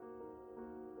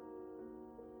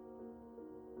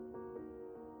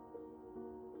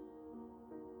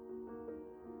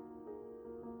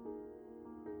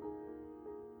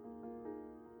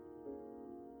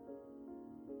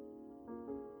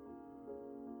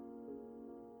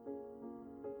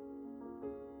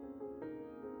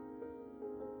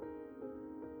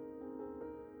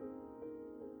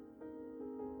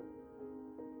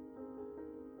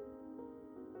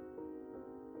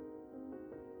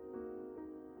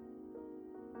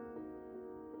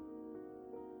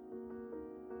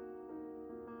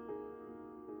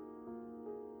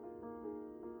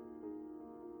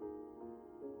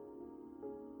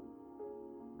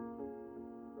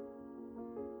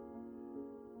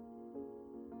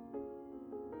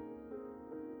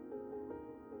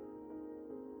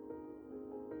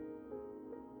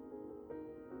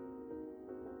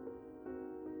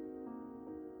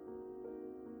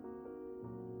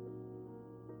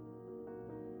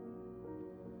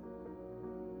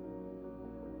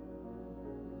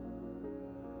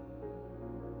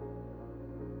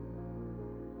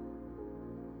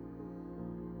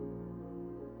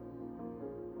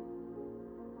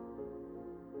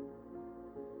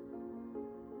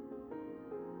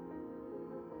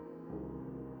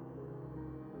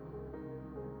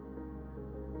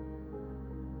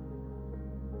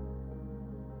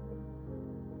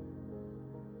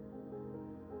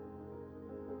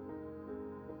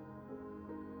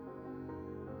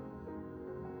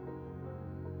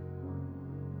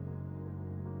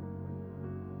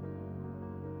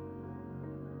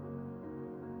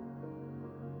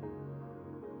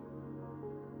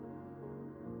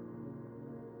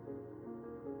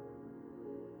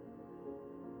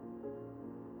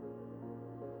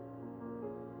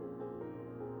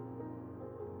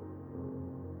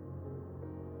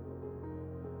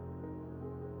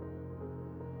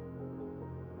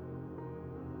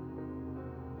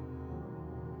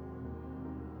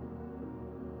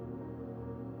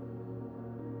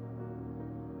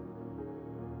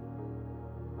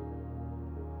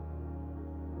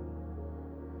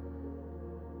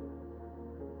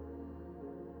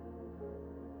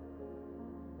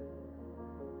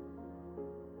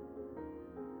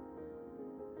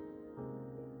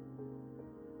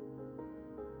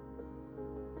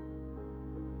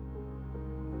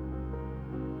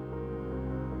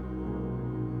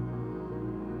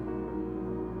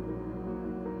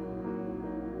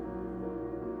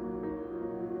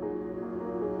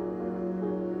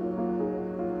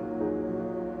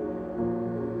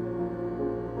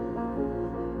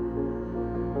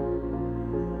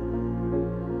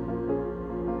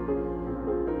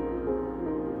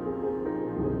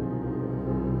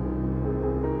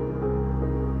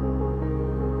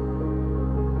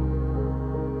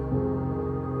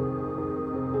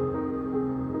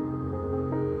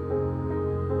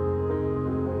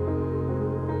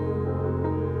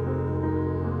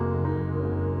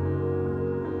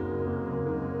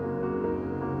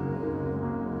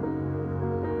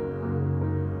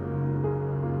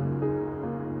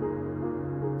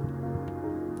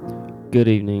Good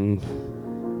evening.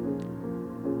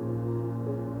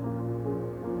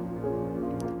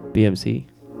 BMC.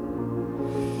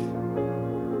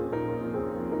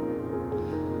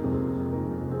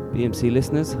 BMC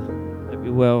listeners, hope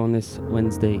you're well on this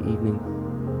Wednesday evening.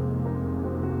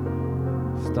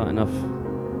 Starting off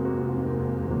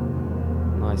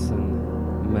nice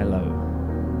and mellow.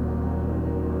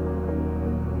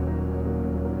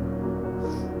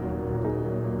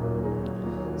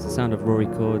 It's the sound of Rory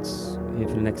Chords here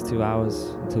for the next 2 hours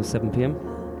until 7 p.m.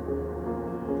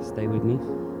 Stay with me.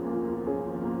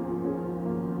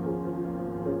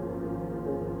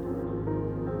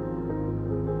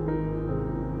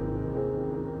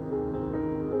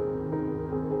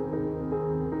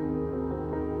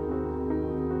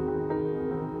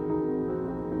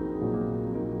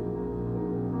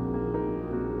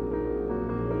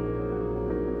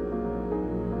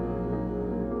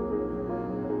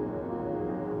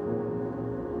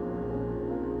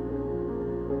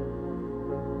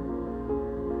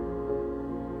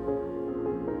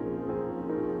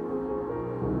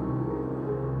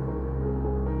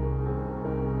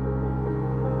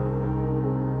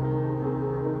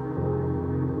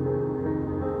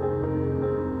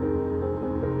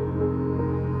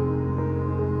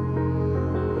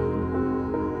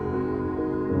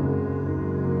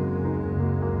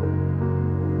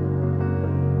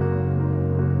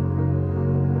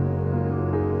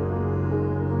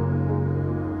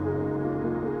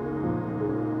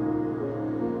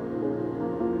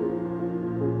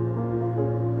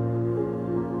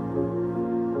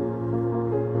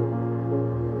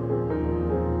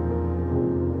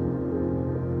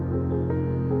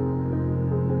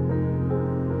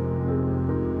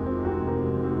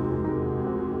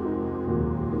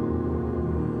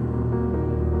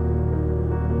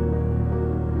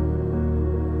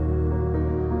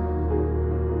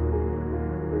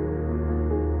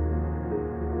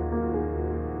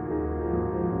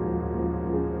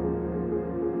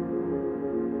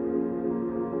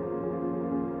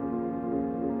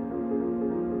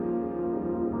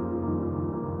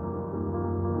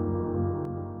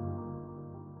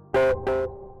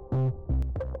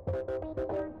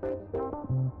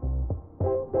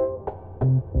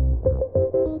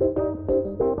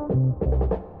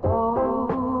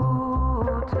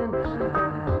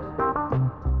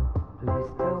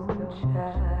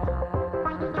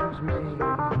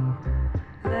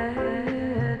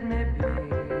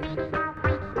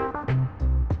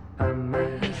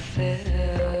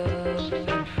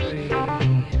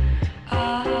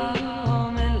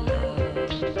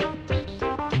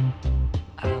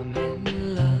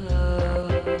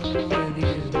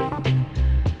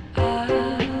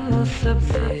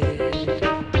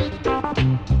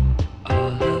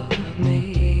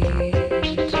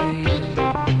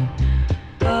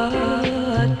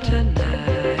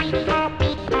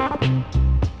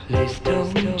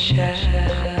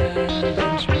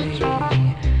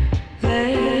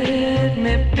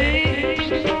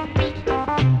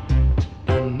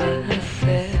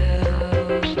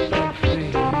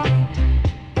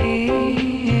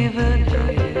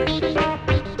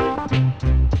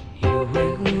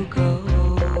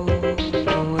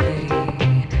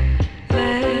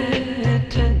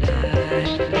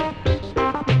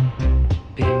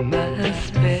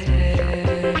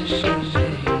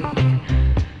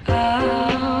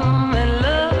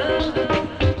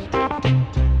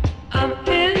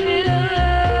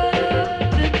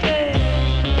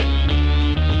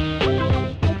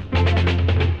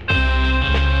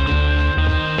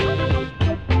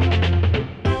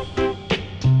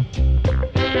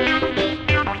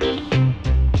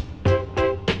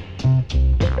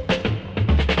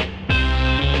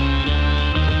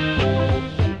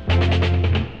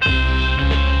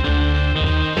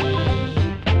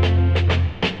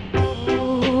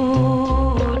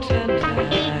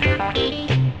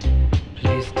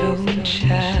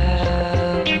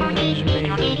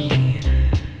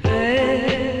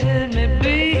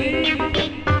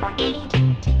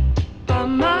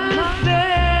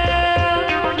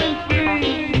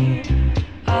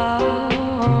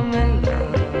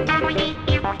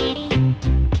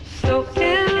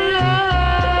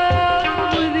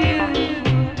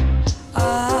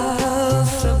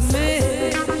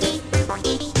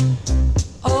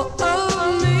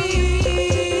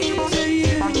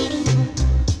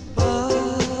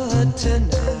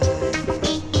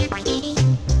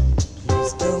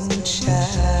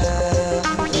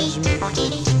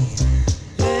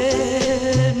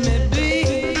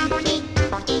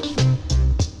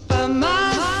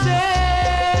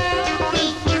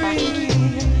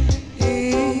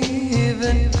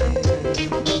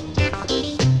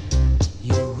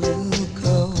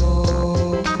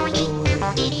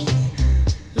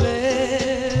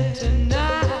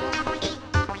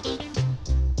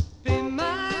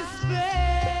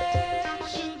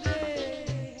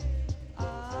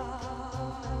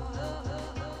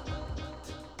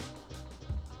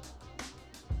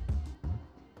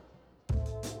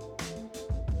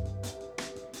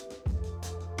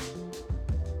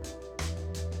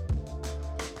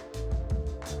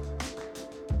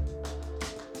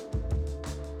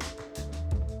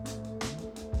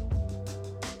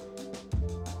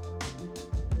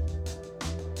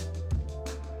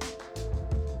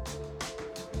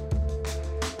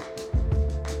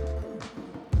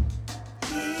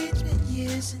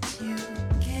 years since you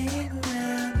came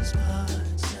around these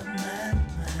parts of my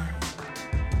mind.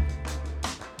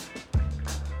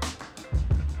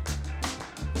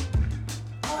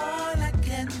 All I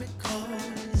can recall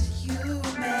is you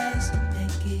mess and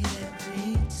make it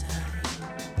every time.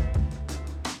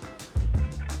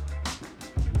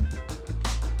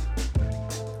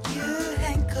 You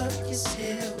handcuff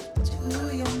yourself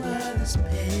to your mother's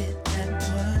bed that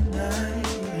one night.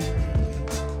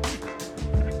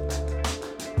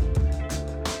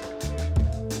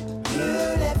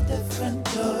 Front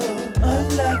door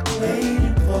unlocked,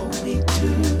 waiting for me to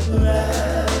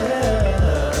arrive.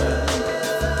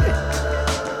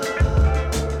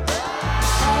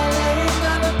 I ain't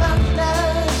all about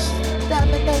lust,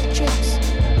 dominatrix,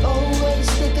 always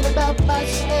thinking about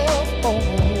myself.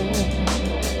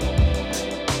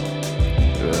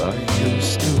 I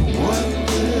used to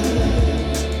wonder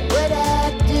what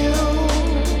I'd do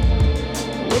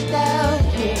without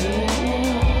you.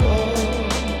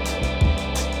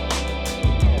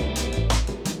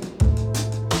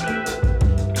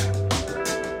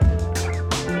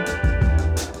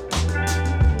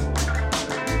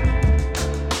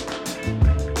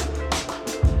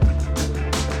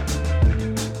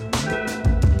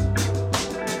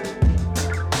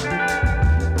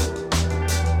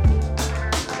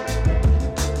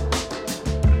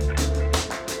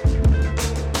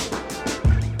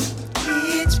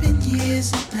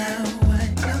 Now I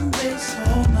embrace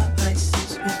all my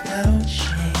vices without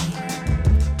shame.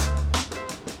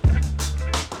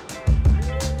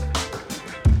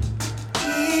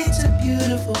 It's a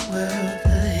beautiful world,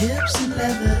 the hips and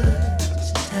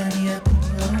levers tie me up in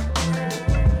your room.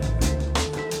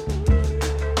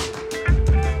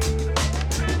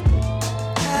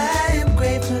 I am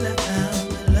grateful I found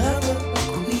the love of a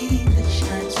queen that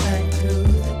shines right through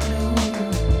the gloom.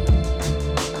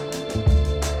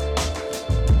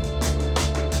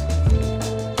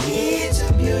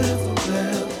 Beautiful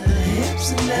world, the hips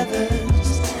and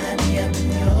levers tie me up in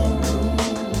your room.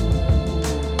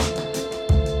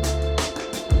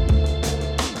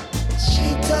 She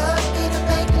taught me to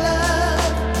make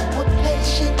love with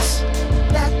patience,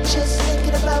 not just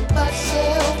thinking about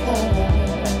myself.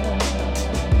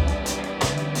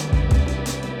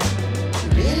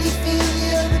 Really feel the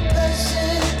other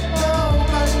person, oh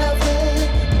my lover,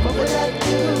 what would I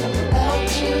do without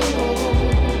you?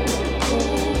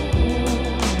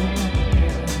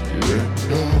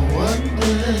 No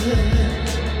wonder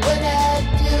what I'd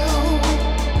do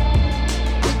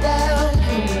without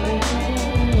you.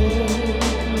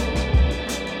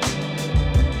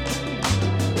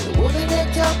 The woman that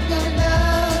taught me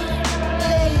love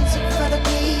lays in front of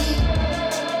me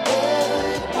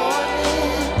every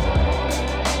morning.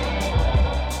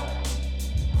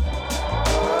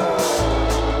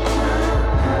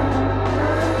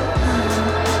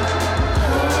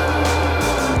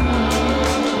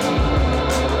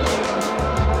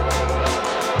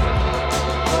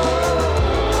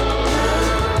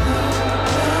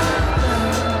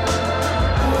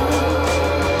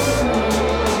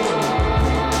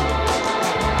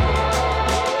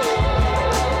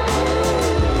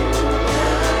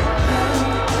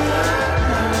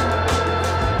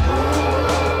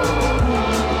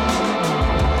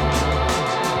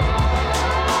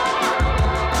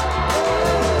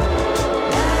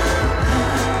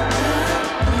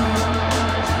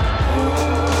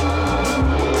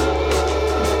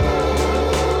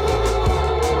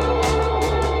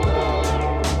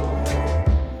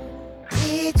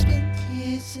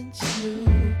 Since you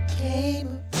came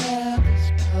around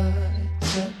these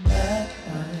parts of my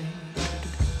mind,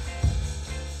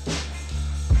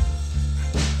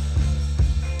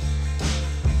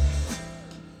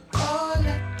 all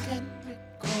I can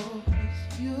recall is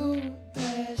you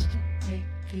last and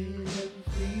make it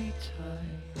every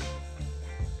time.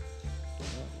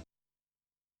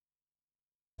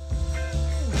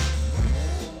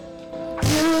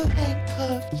 You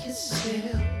handcuffed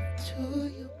yourself to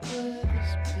your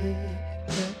brother's bed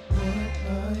that one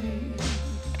night.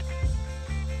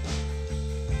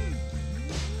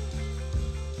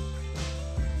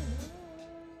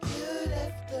 You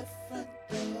left the front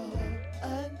door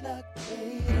unlocked,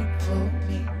 waiting for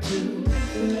me to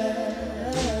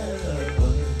arrive.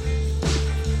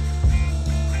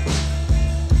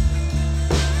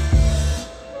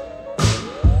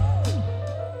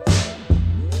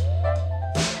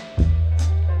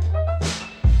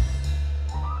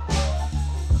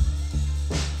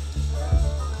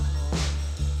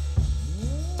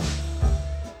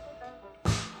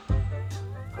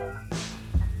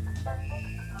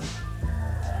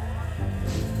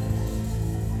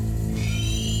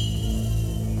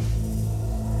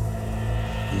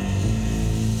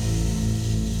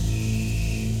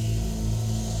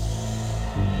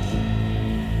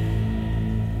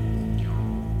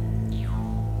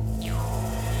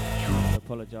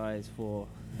 apologise for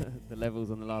the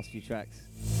levels on the last few tracks.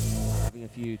 Having a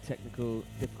few technical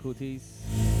difficulties.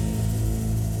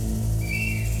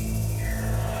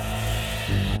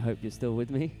 I hope you're still with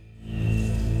me.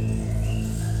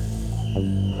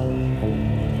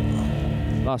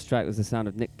 Last track was the sound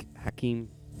of Nick Hakim.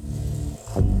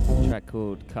 A track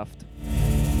called Cuffed.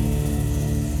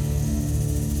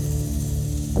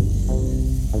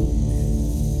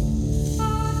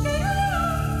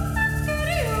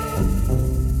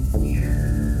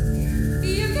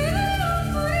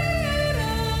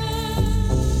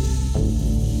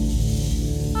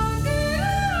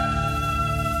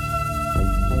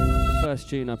 The first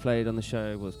tune I played on the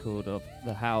show was called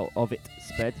The How of It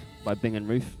Sped by Bing and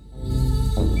Roof.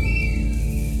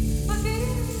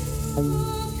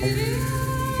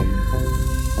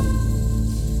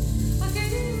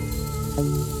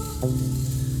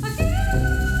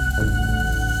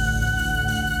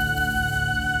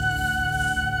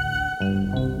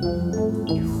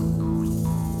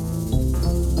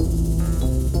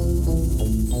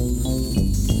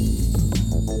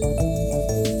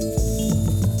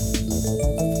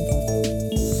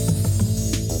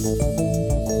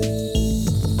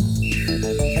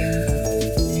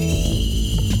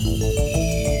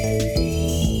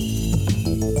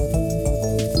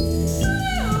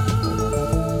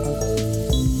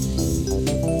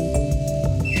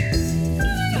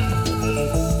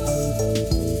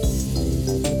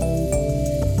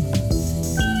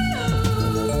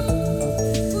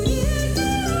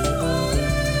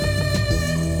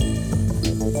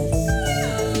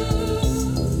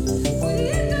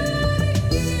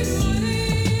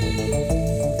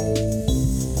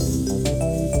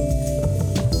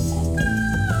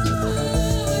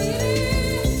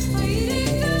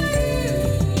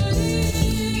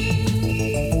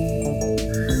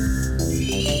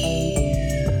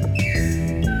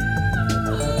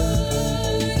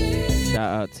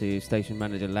 To station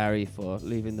manager Larry for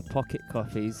leaving the pocket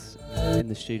coffees in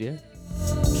the studio.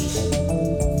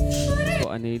 That's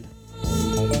what I need.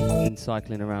 Been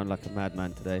cycling around like a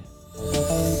madman today,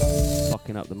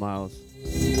 locking up the miles.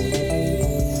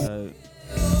 So,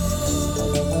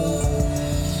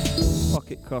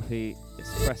 pocket coffee,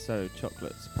 espresso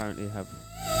chocolates apparently have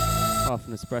half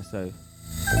an espresso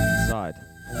inside.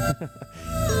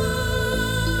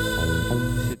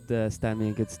 Should stand me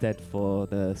in good stead for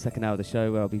the second hour of the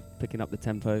show, where I'll be picking up the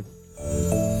tempo,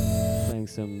 playing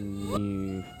some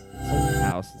new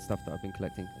house and stuff that I've been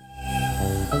collecting.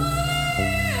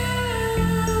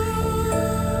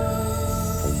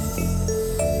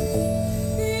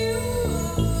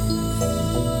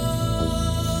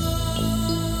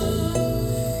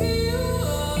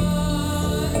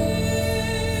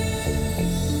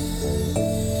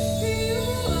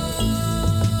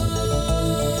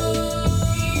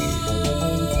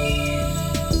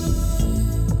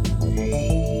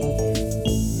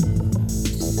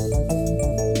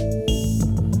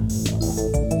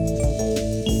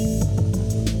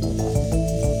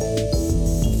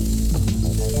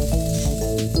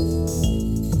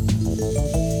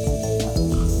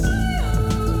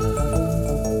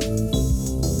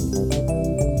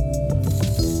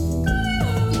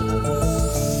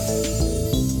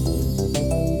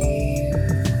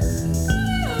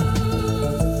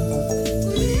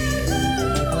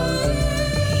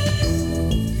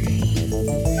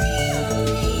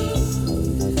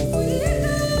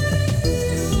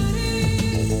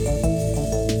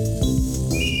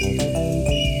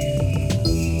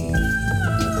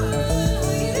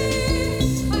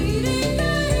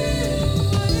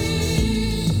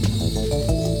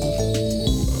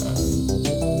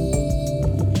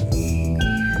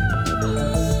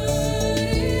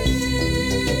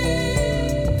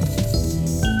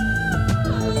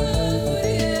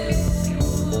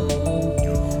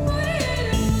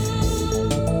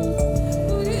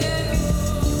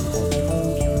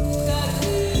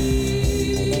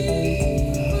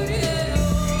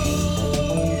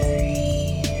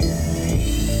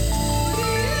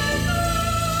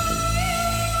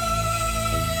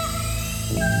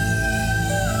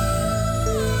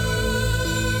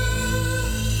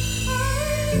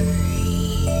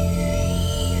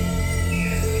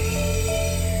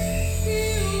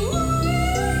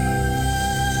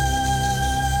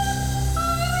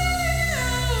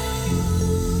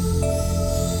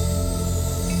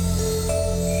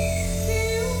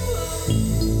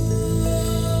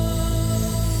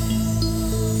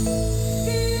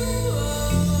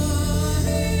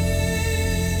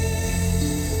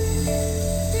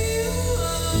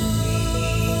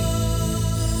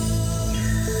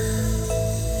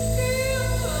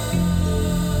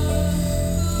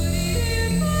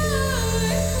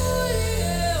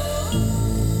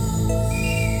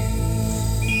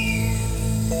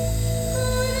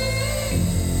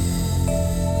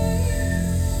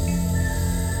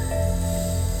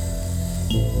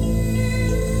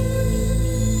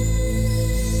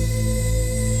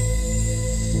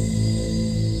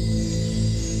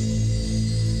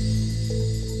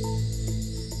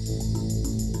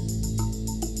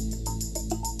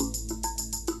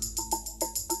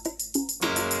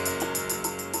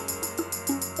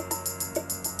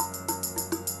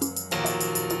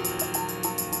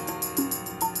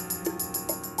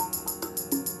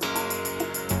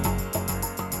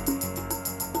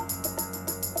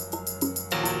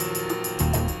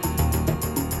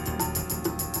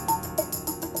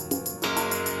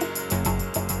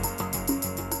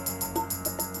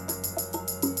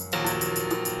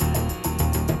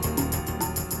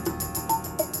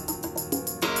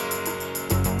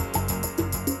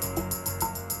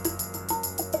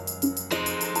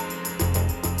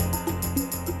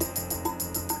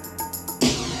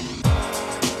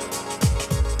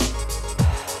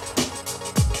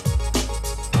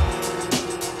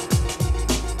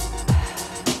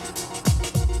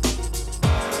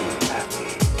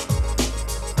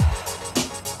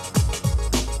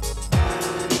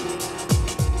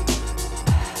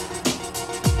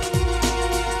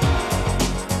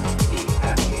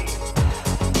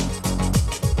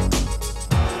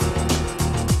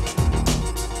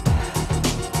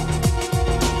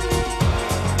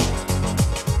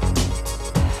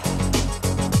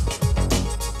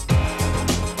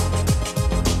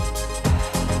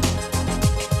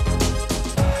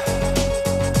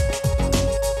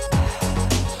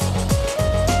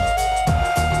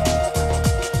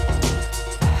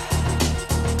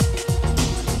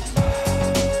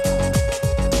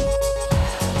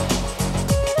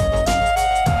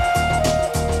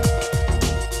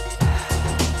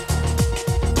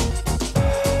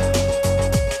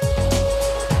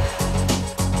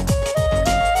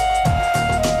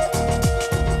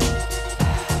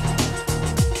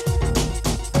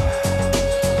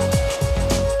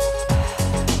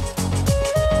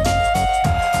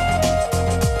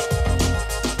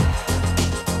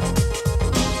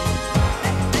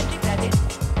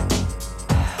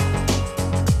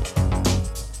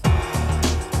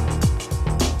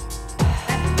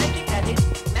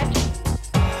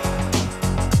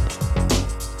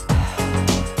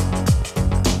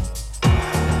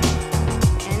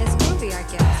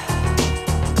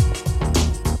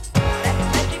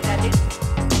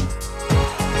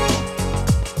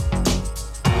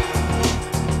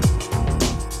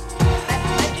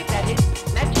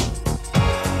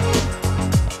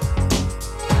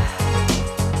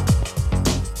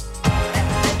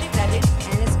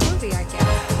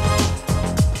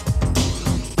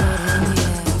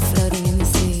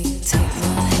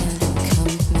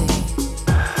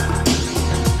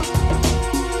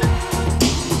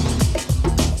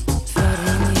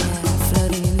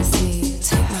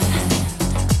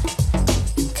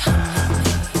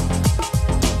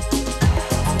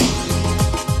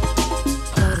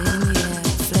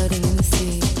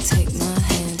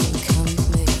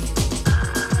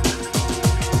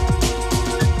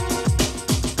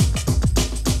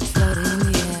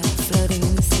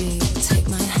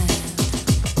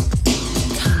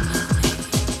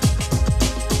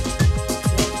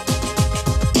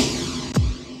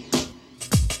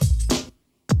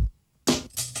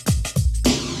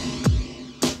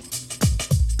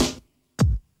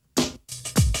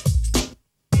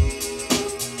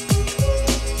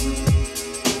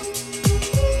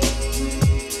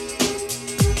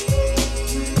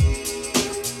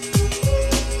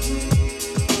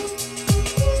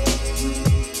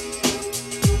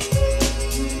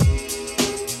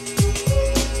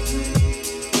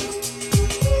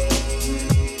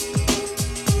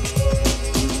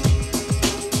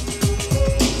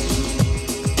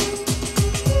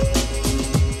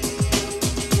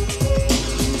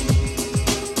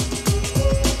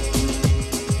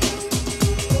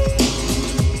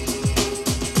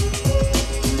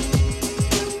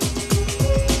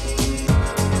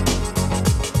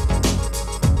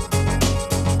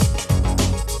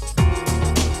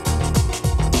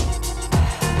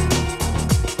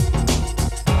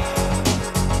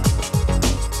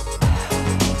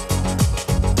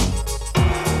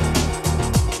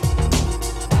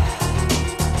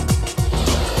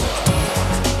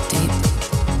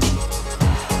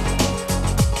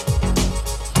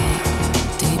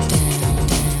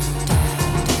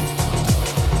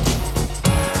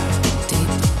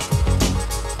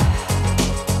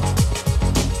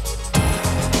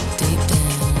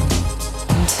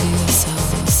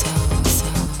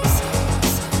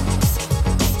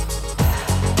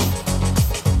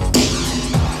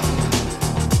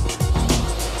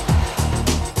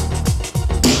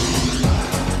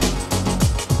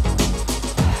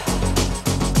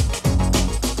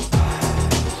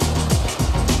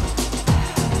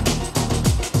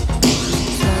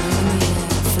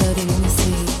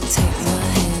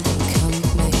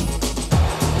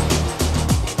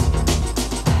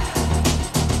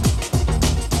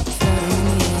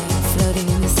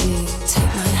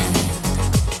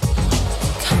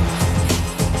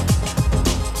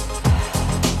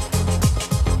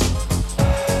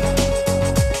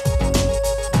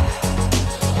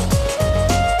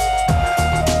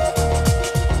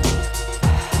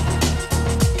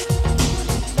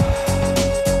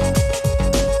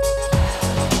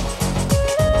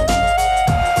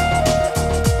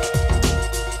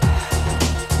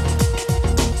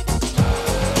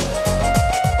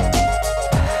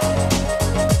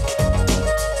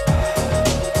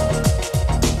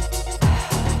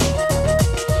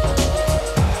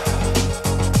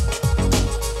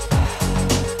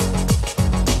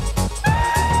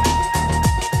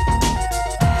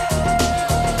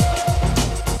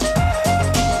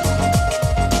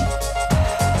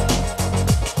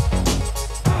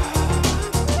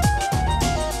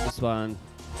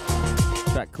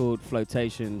 called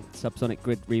Flotation Subsonic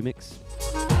Grid Remix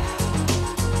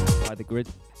by The Grid.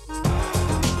 The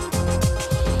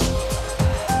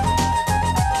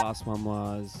last one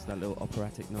was, that little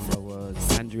operatic number was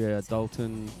Andrea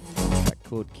Dalton, a track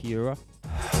called Kiura.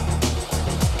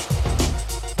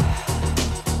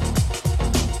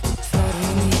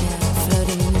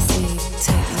 Floating in the sea,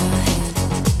 take my hand,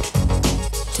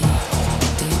 deep,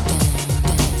 deep down, floating in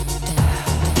the air,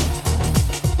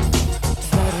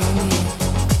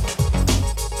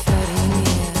 floating in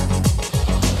the air,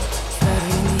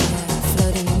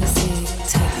 floating in the sea, take my hand, floating in the sea,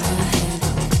 take my hand,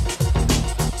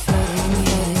 float on.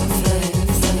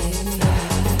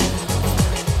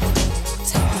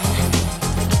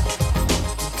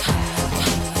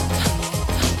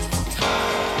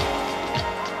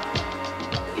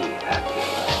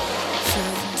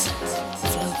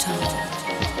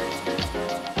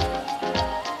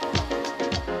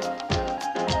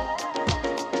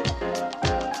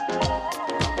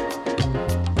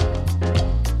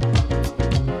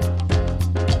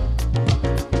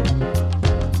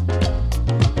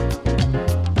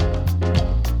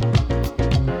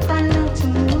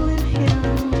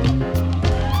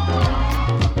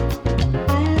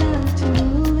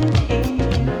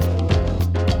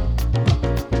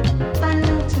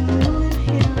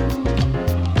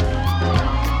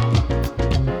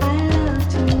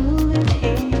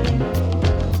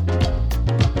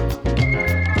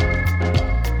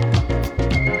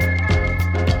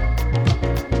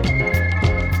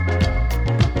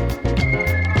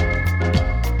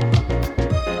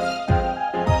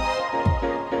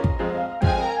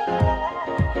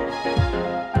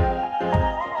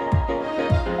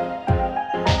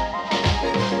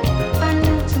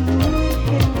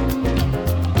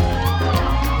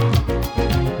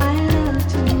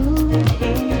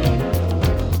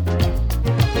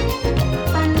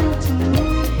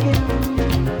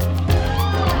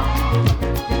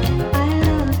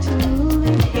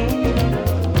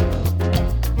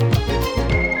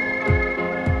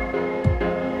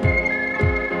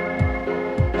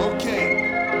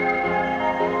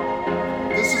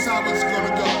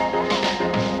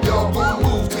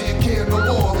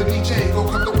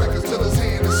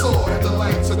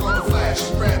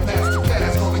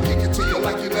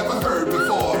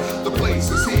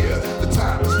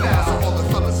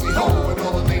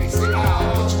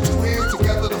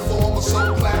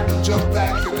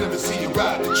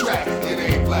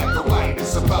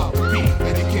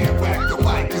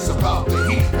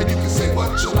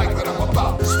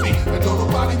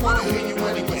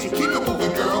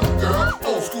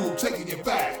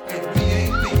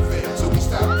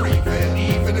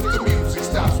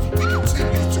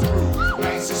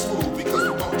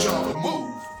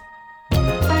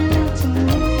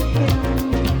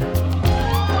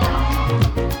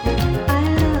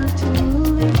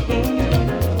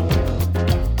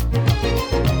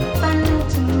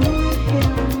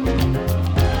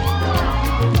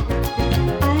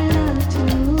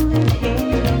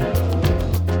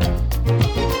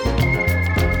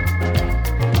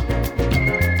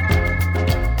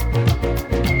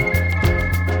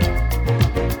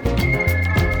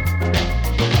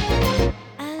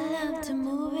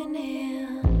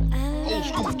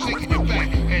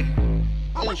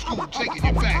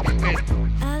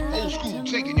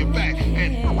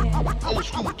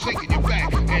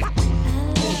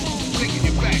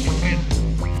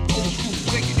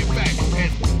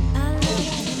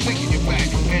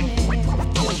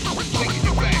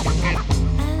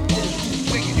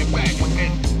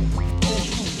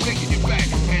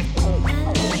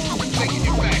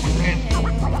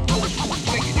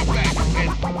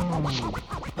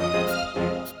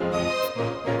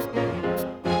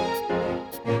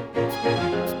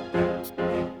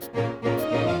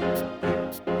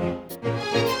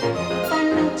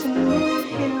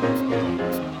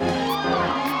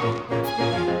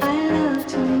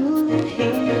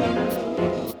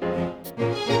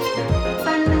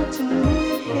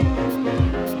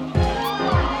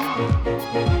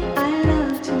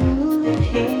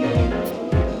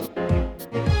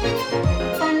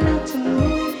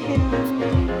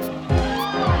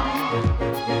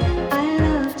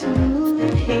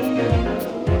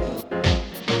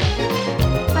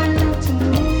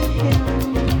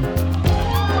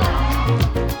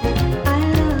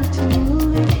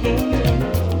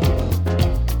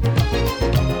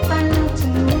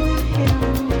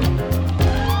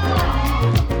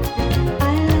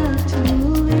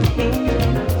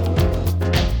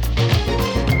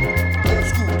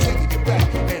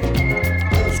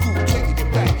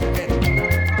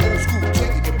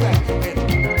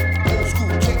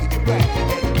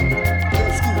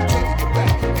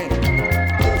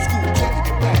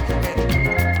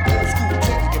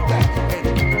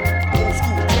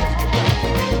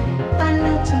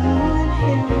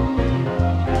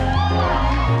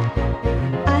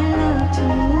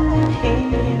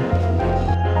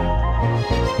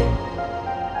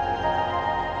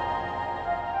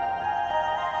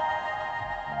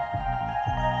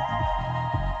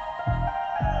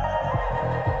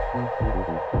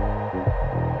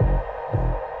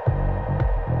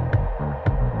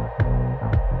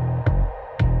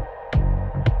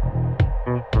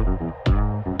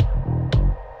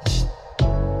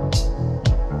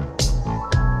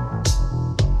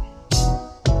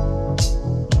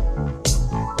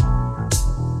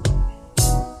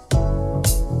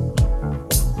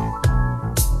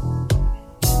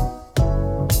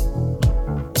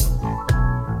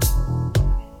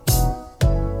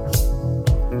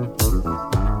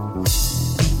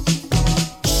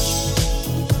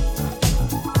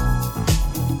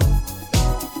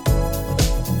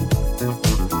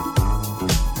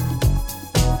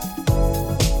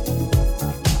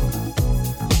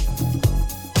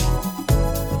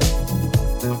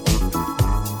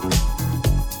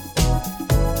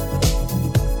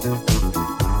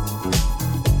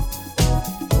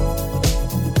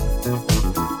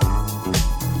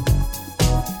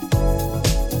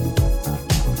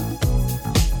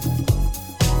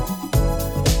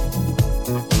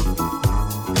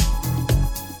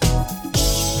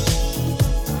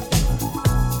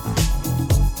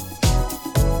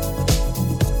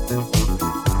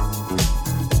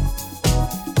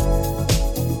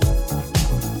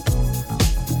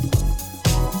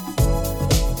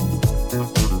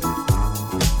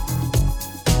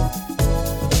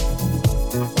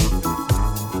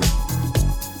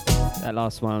 That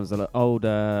last one was an old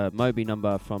Moby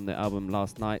number from the album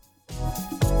Last Night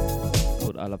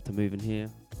called I Love to Move in Here,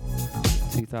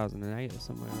 2008 or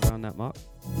somewhere around that mark.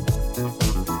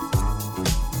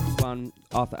 One,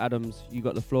 Arthur Adams, You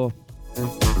Got the Floor,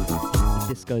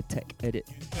 discotheque edit.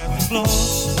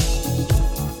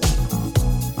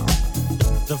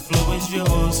 The floor is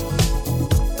yours.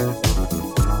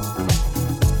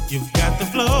 You've got the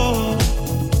floor.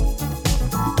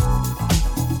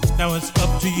 Now it's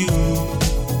up to you.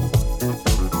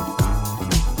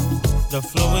 The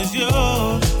floor is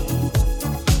yours.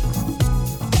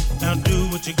 Now do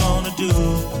what you're gonna do.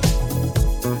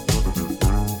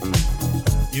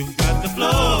 You've got the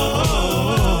floor.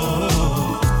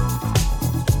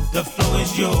 The floor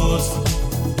is yours.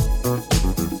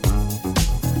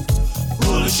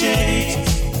 Pull the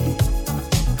shades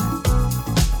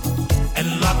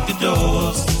and lock the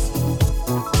doors.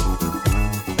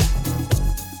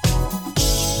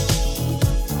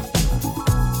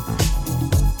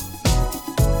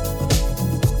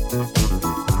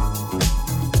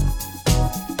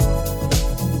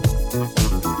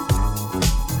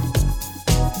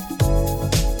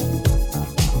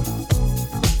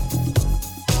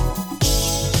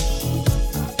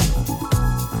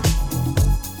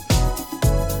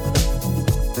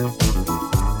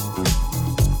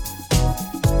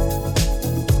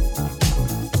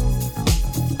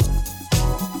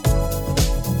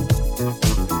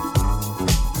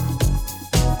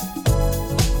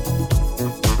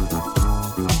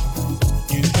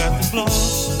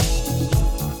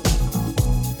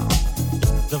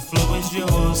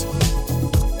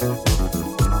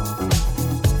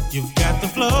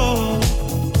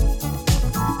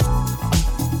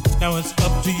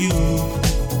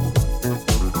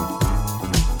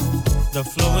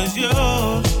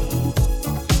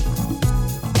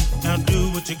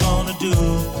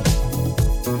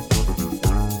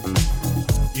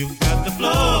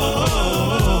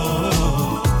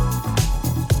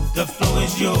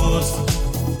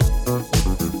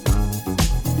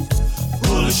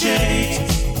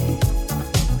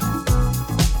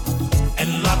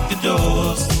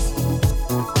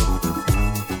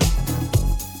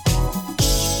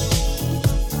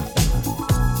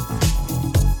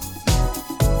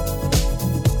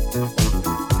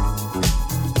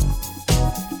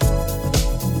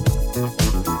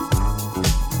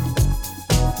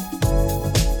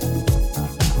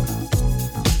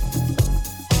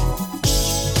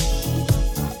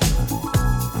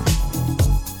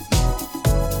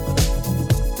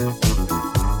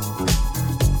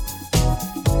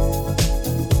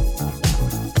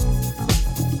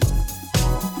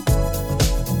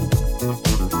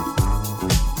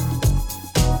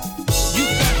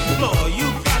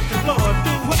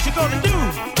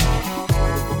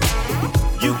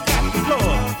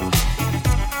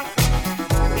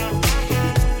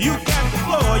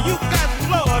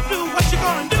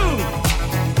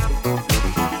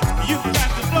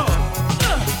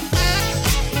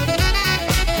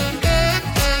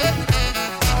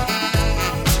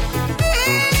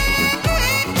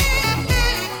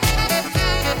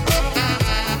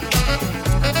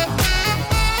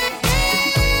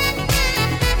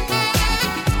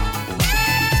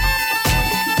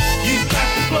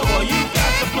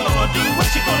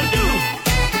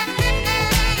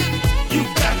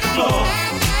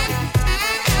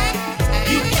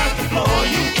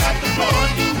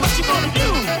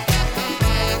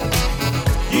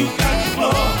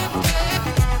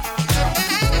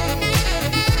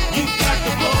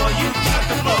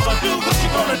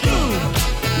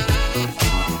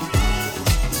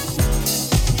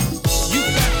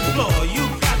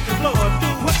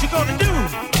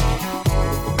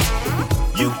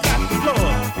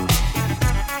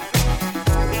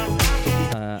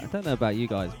 About you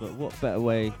guys, but what better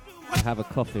way to have a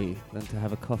coffee than to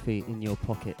have a coffee in your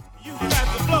pocket?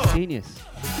 Genius.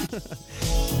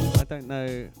 I don't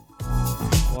know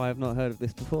why I've not heard of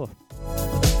this before.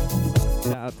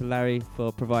 Shout out to Larry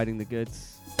for providing the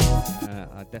goods.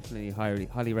 I definitely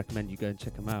highly recommend you go and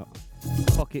check them out.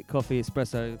 Pocket Coffee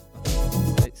Espresso.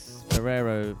 It's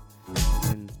Ferrero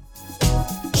and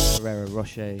Ferrero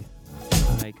Rocher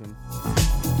make them.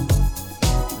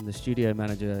 And the studio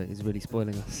manager is really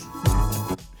spoiling us.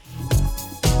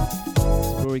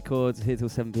 Rory Chords here till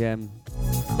 7 p.m.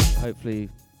 Hopefully,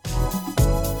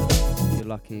 if you're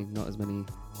lucky, not as many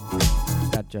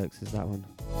dad jokes as that one.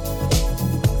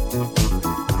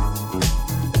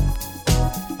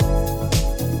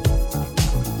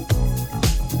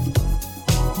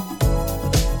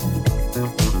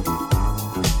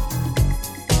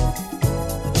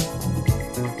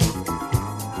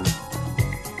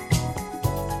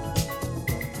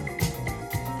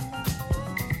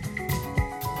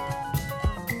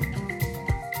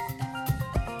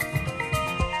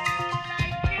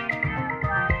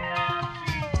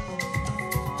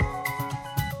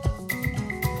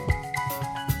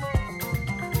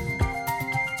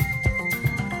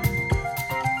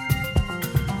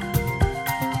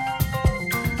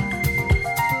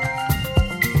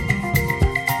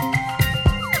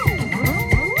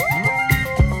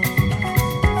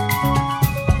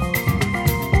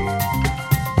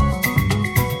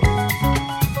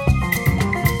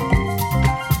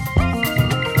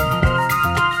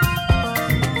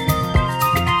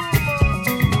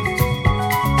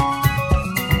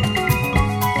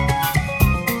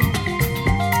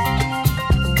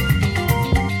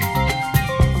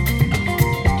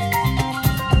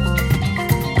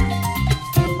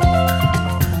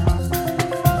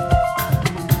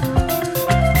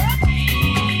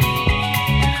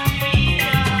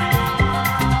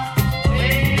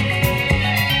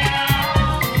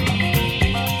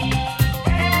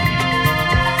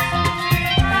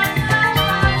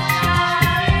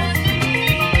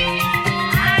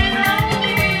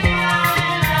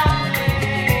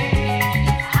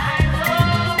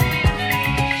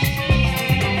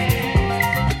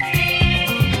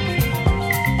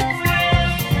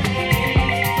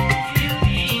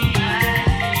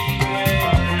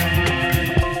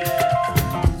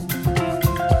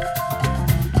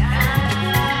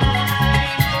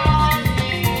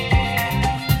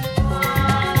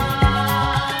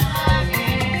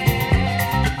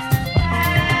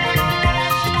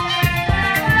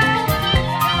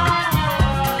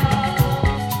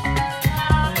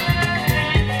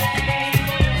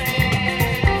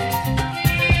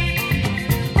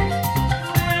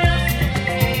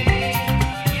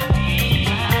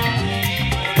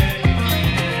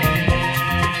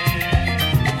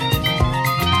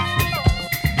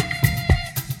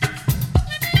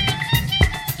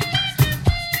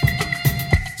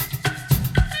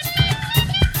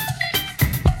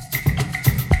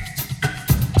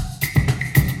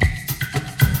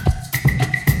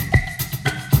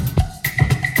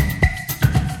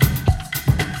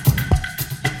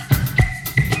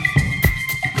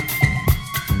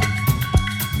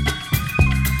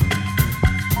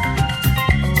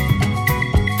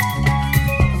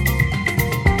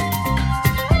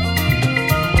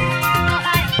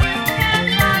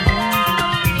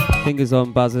 Fingers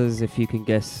on buzzers if you can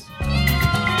guess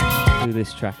who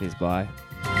this track is by.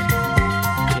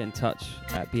 Get in touch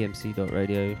at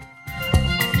bmc.radio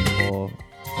or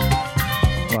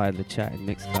via the chat in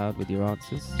Mixcloud with your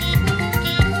answers.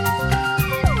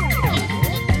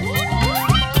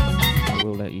 I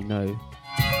will let you know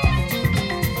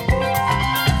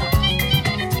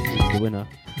who's the winner.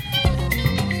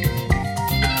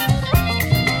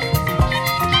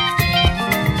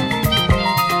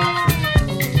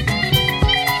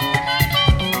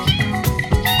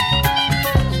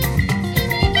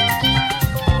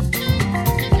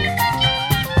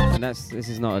 This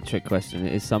is not a trick question.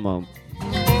 It is someone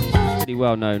pretty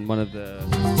well known, one of the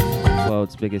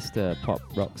world's biggest pop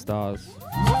rock stars.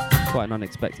 Quite an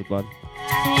unexpected one.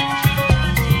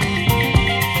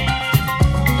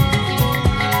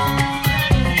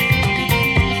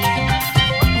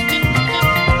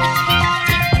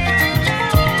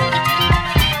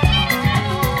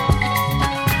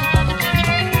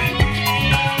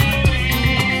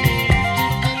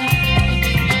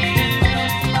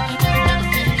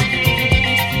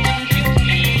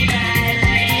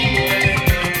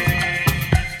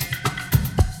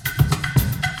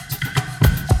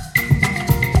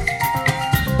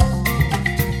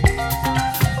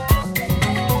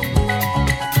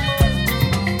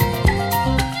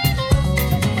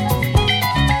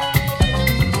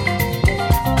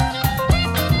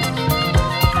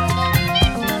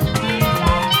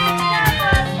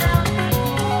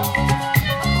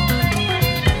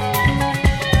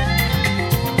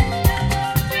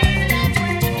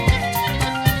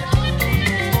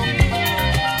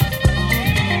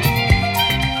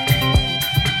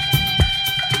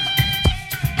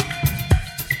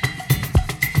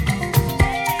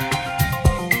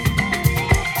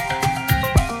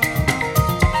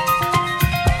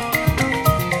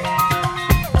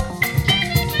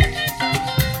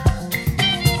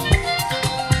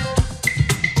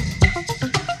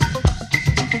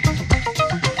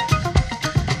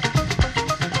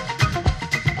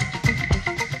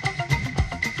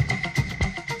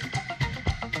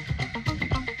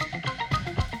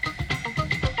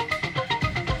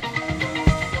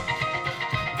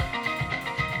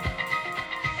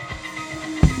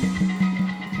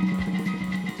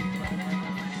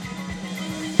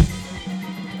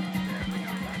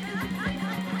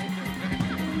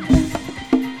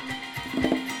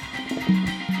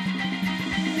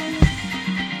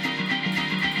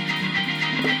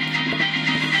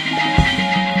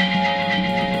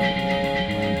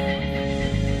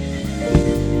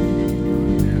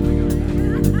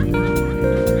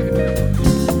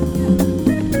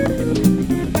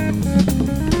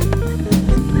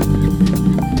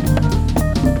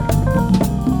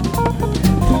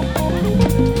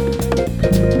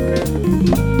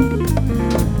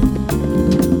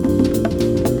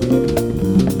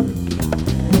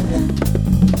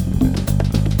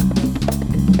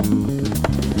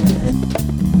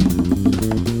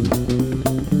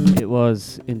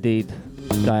 Was indeed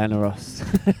Diana Ross.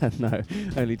 No,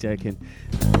 only joking.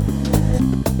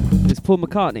 It's Paul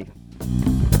McCartney.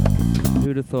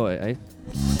 Who'd have thought it, eh?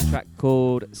 Track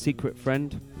called Secret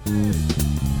Friend.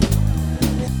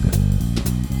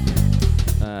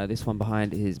 This one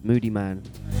behind is Moody Man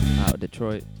out of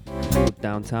Detroit, called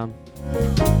Downtown.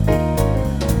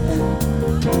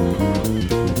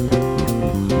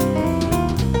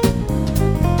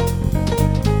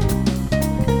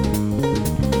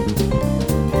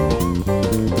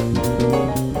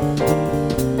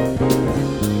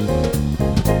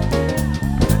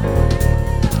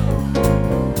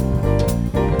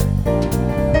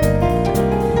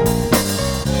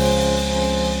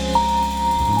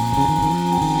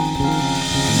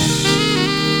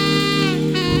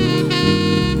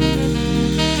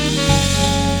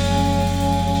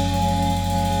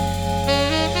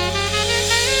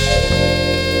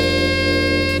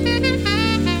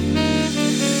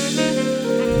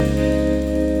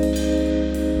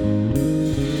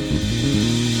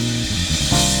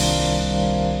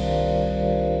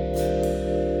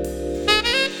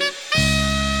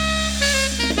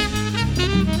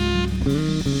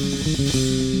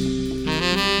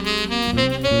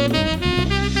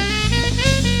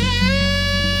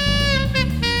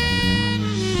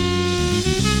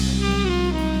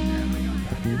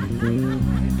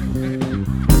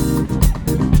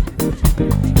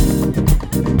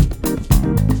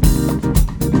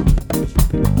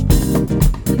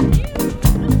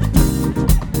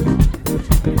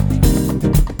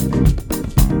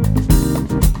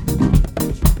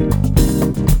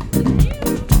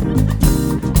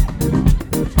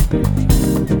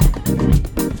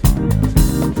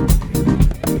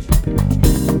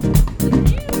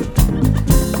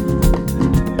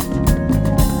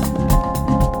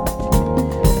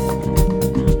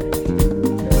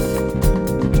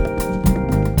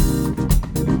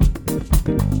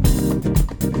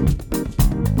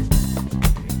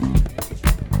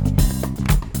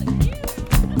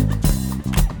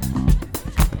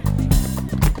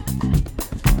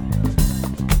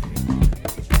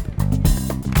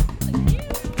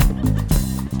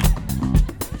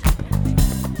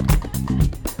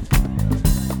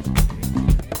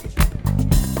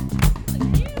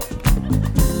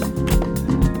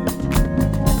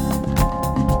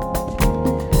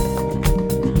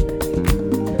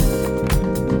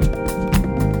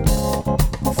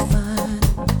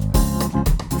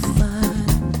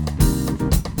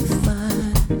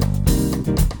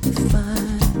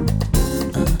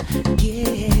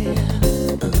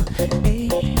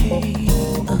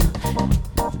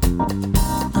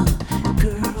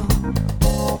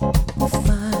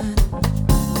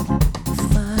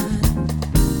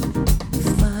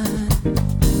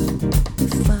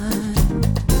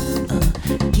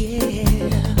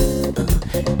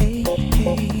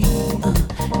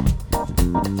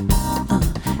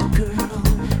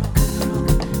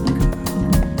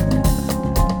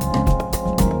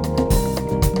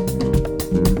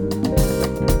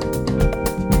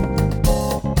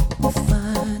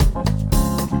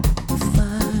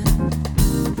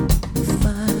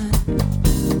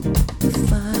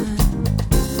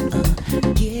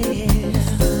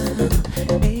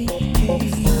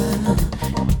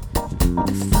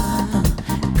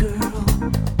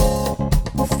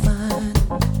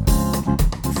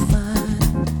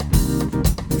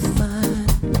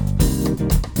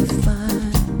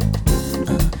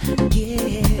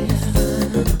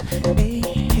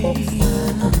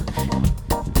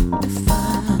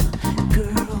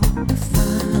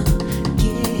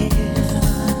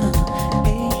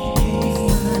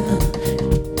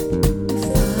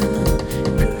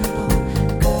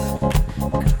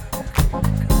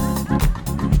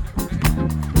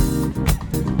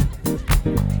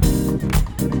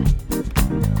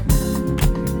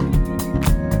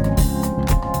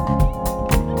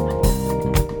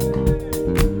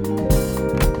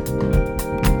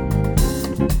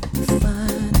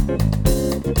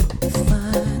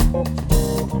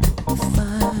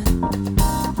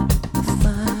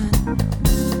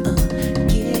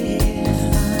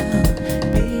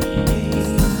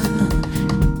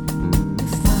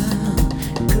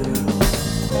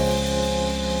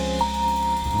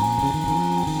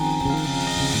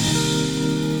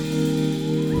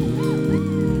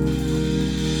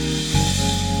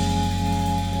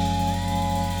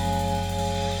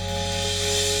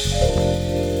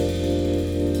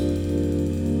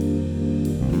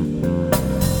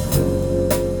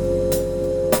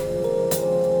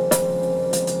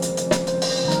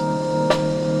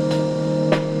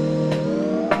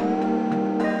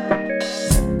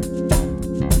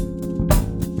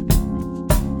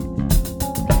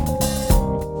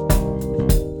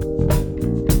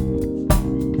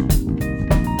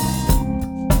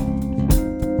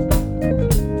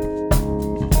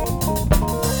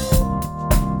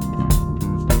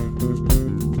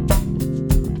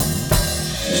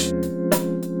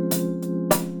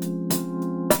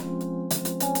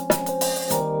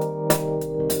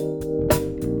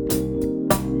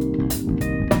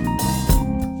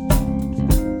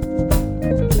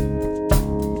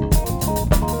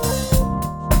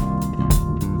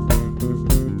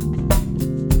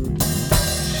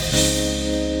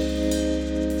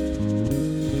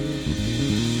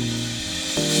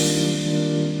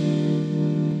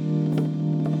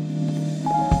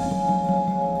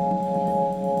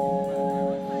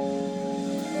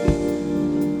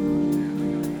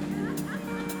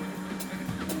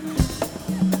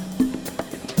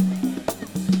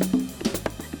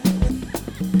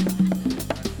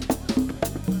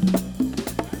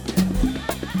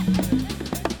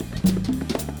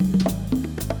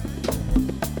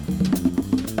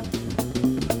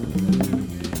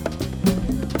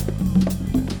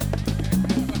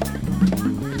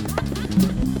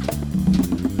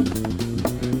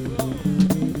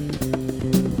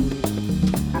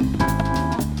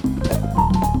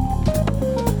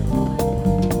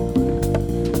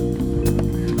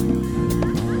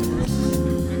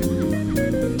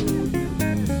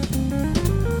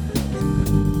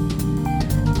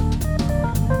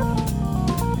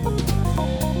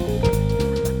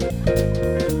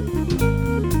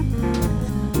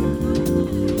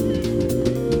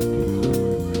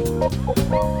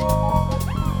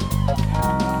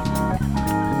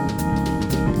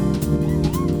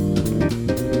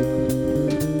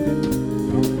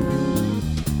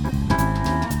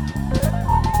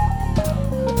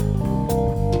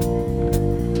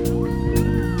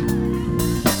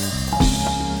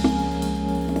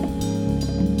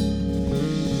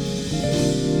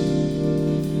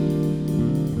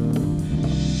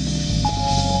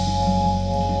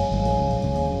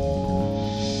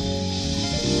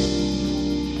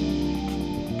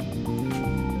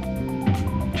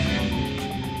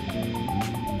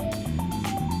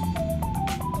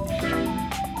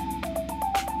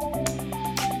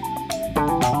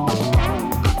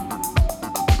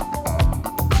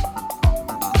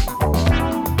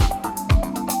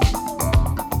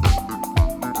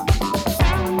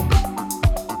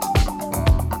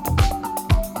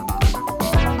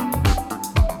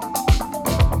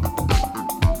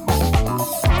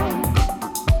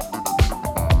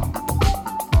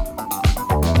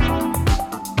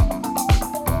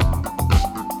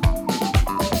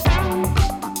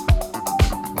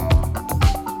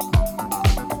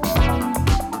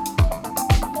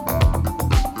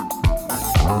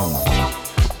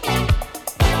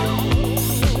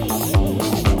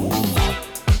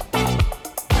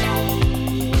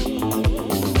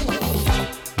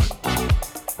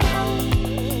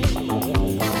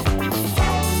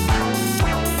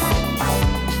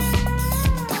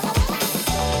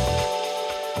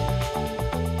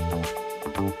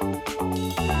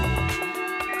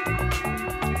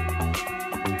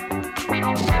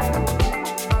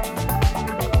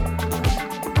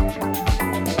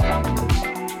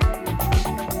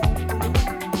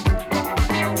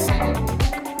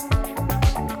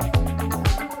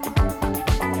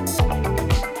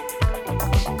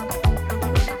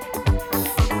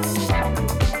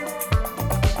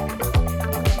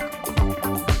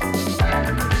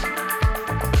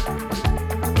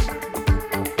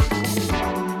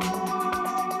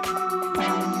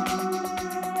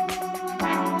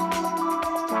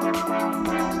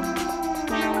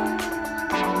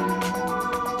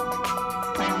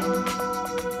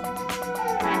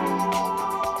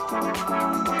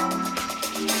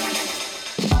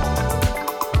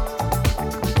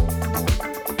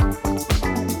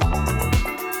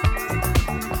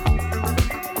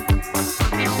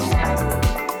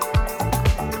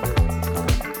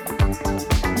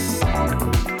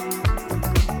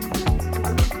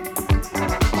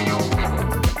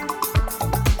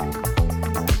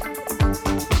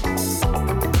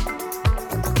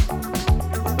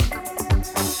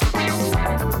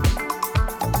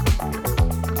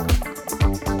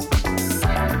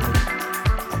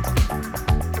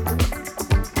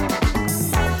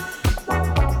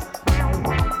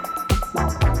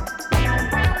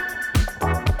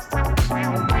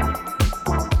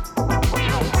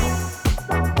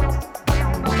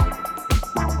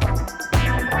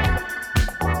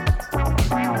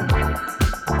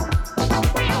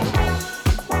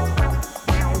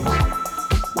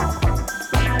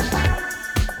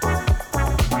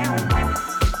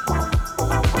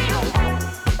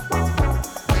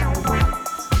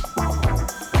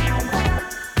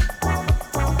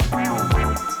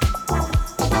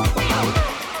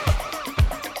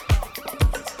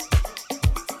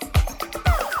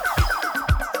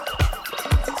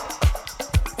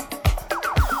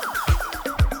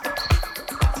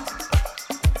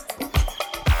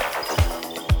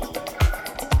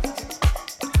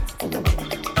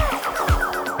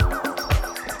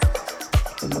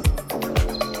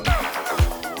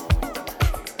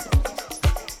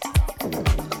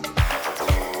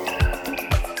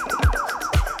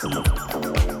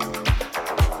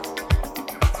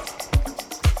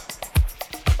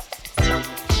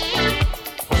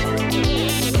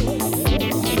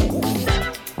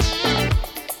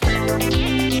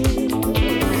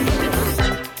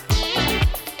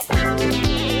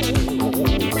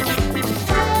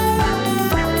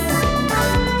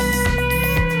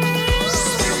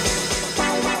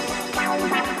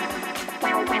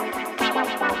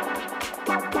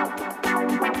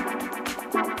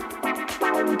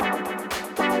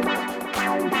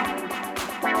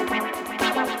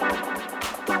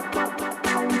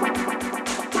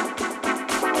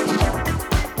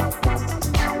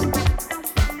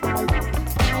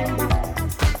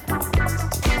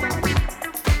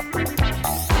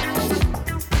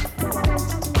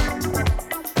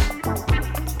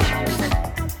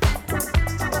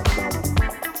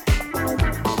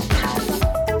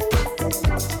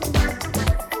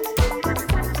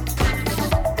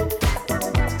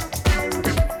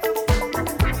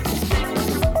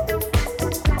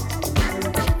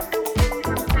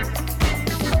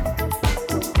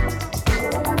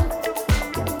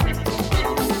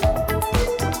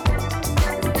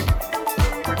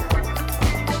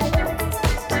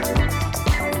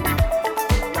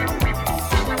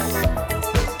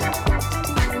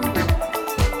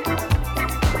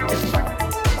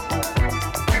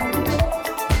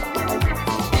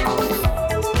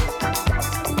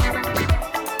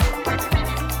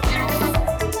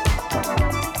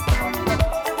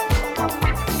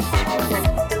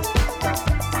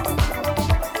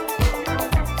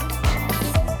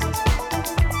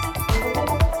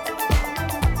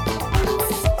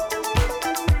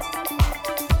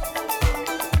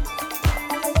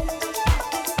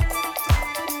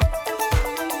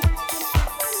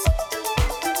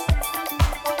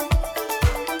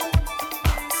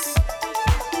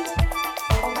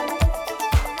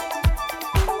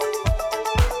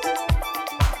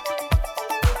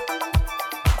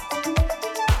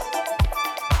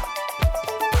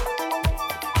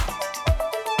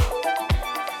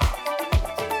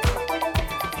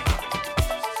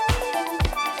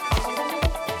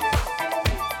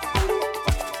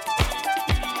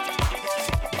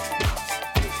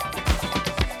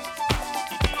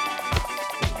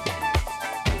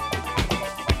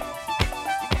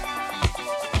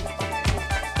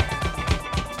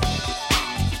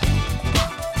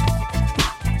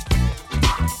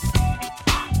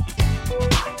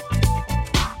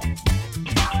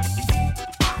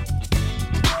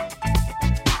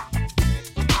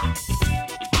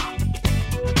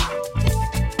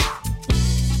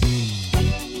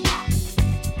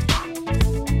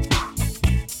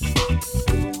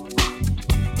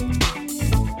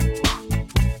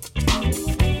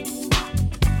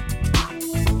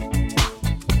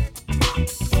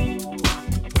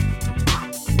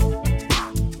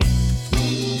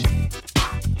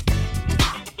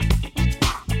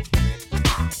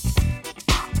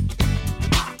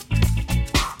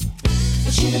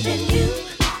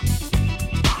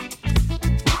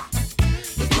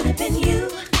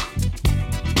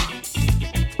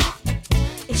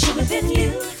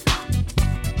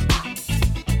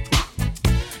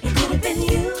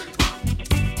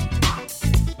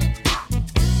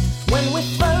 When we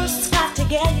first got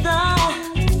together,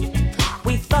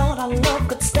 we thought our love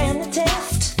could stand the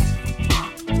test.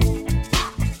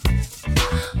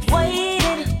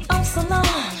 Waited oh so long,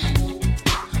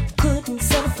 couldn't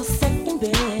settle for second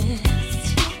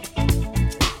best.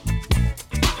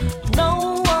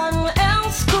 No one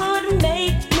else could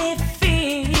make me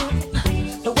feel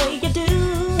the way you do.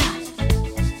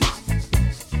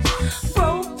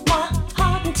 Broke my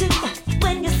heart in two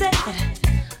when you said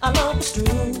our love was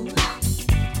true.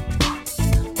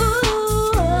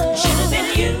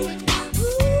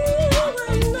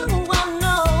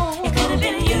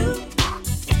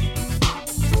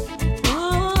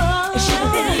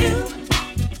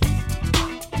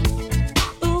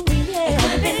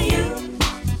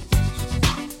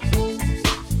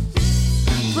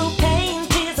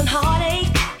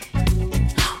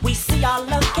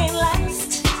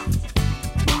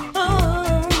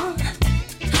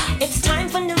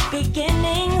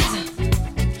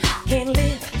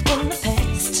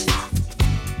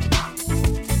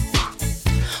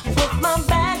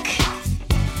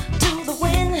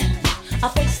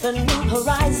 The new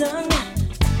horizon.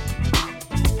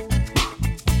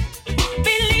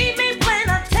 Believe me when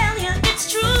I tell you it's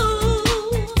true.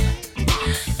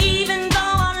 Even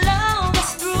though our love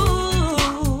is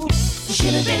through, it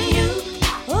should have been you.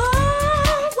 Oh,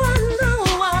 I know.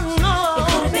 It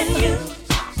could have been you.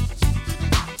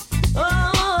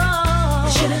 Oh,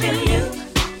 it should have been you.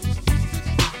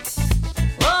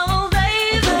 Oh,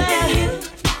 baby, it could have been you.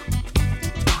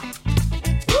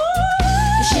 Ooh,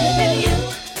 it should have been you.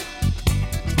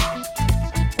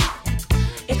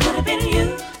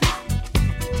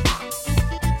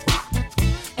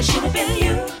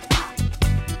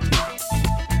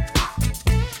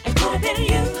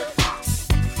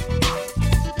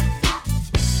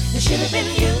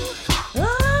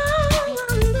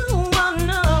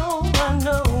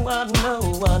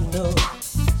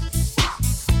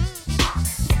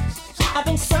 I've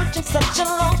been searching such a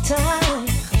long time.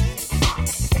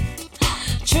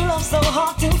 True love so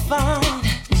hard to find.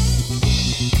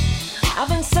 I've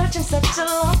been searching such a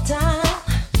long time.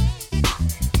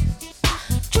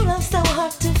 True love so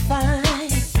hard to find.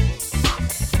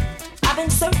 I've been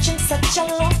searching such a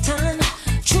long time.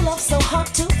 True love so hard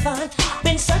to find.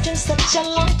 Been searching such a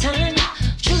long time.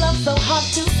 True love so hard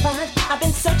to find. I've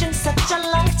been searching such a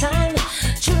long time.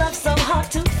 True love so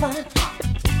hard to find.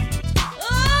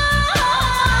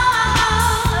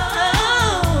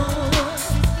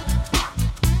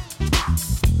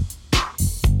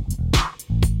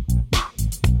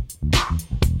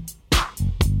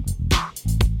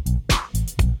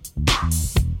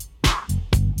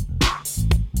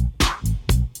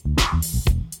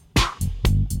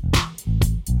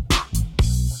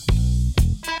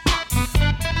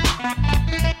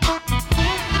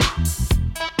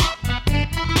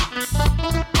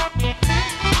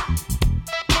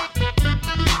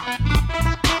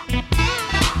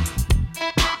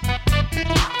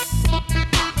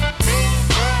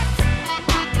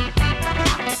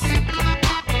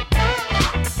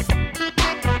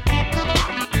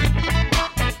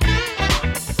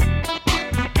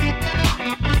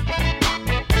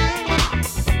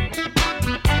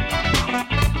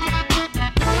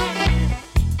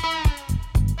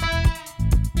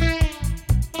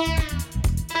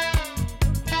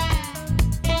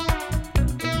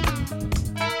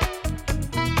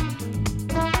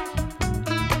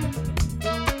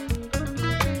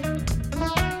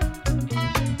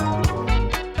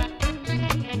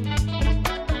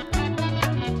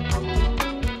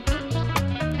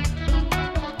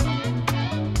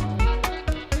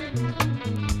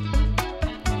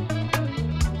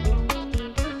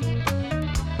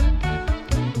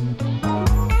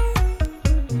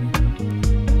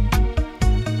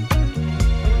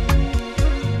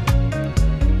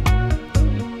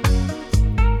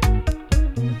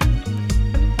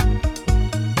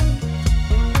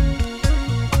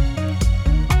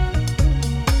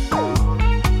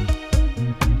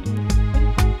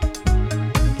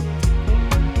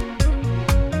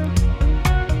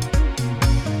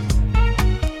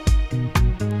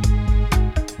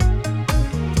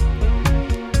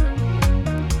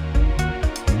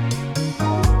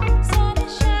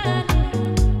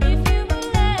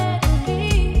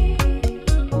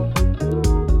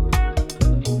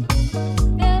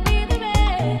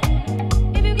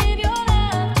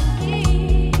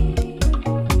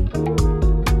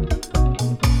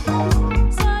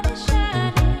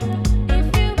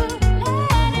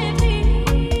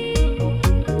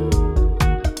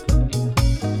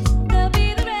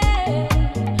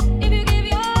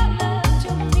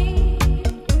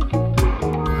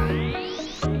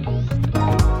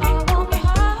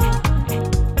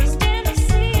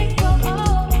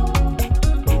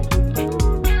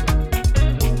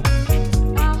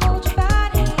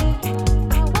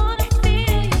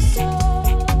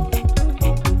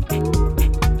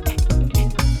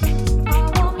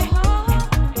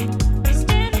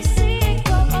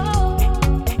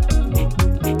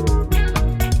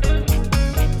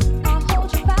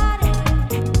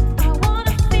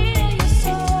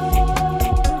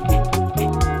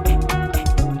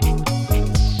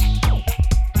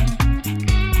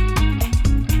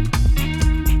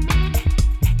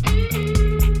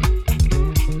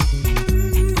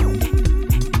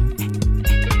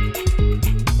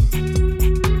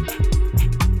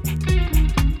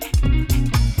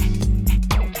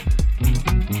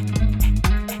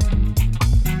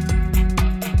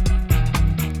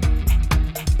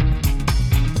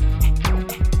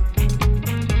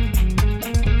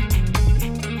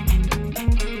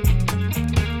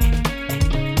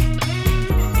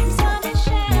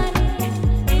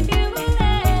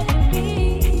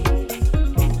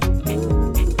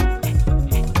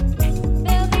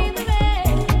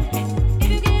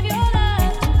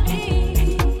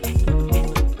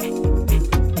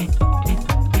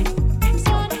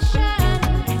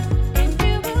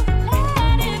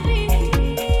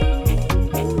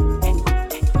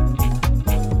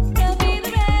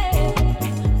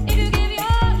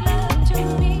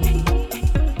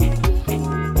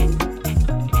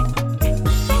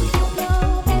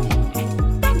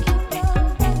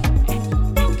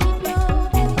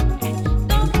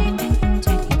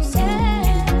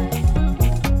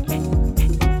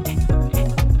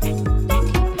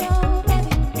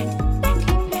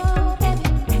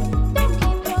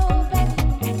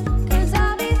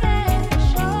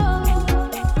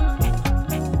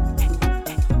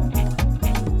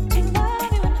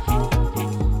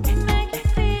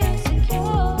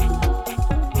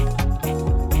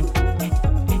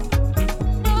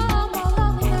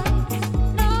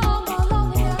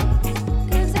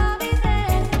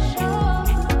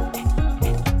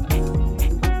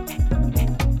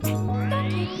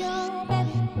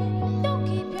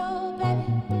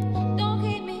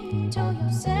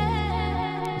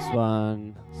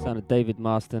 Sound of David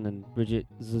Marston and Bridget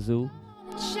Zazul.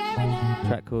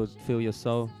 Track called Feel Your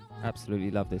Soul.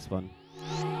 Absolutely love this one.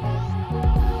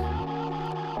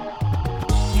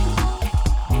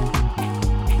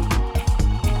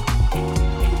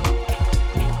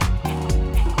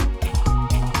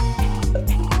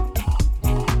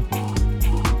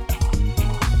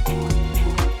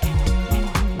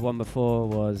 The one before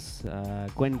was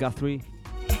Gwen Guthrie,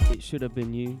 It Should Have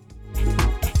Been You.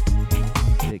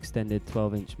 The extended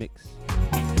 12-inch mix.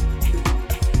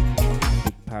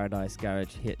 Paradise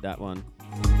Garage hit that one.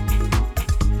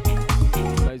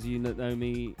 For those of you that know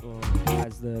me or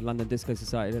as the London Disco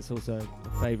Society, that's also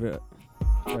a favourite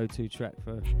go-to track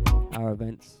for our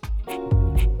events.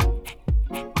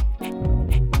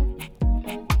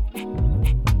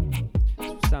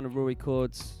 Sound of Rory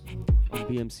Chords on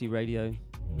BMC Radio.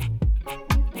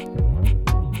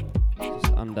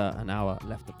 Just under an hour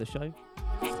left of the show.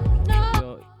 If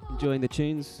you're enjoying the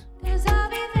tunes, get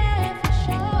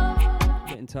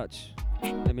in touch.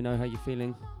 Let me know how you're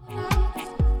feeling.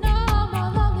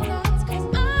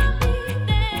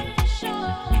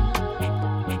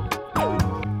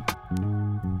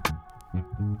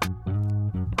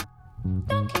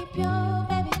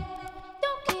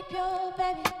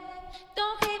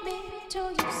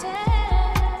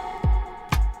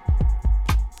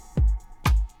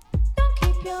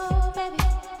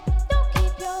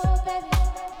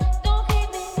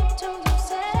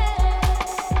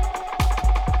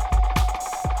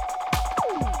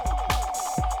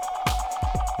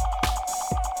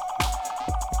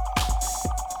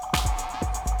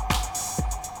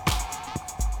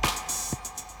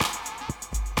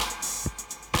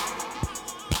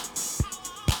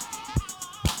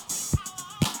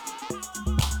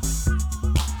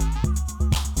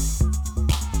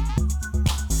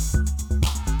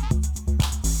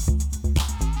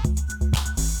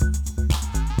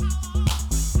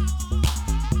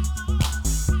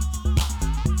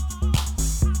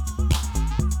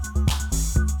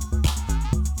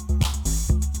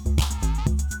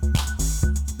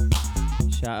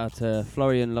 Shout out to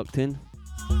Florian locked in.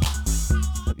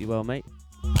 Hope you're well, mate.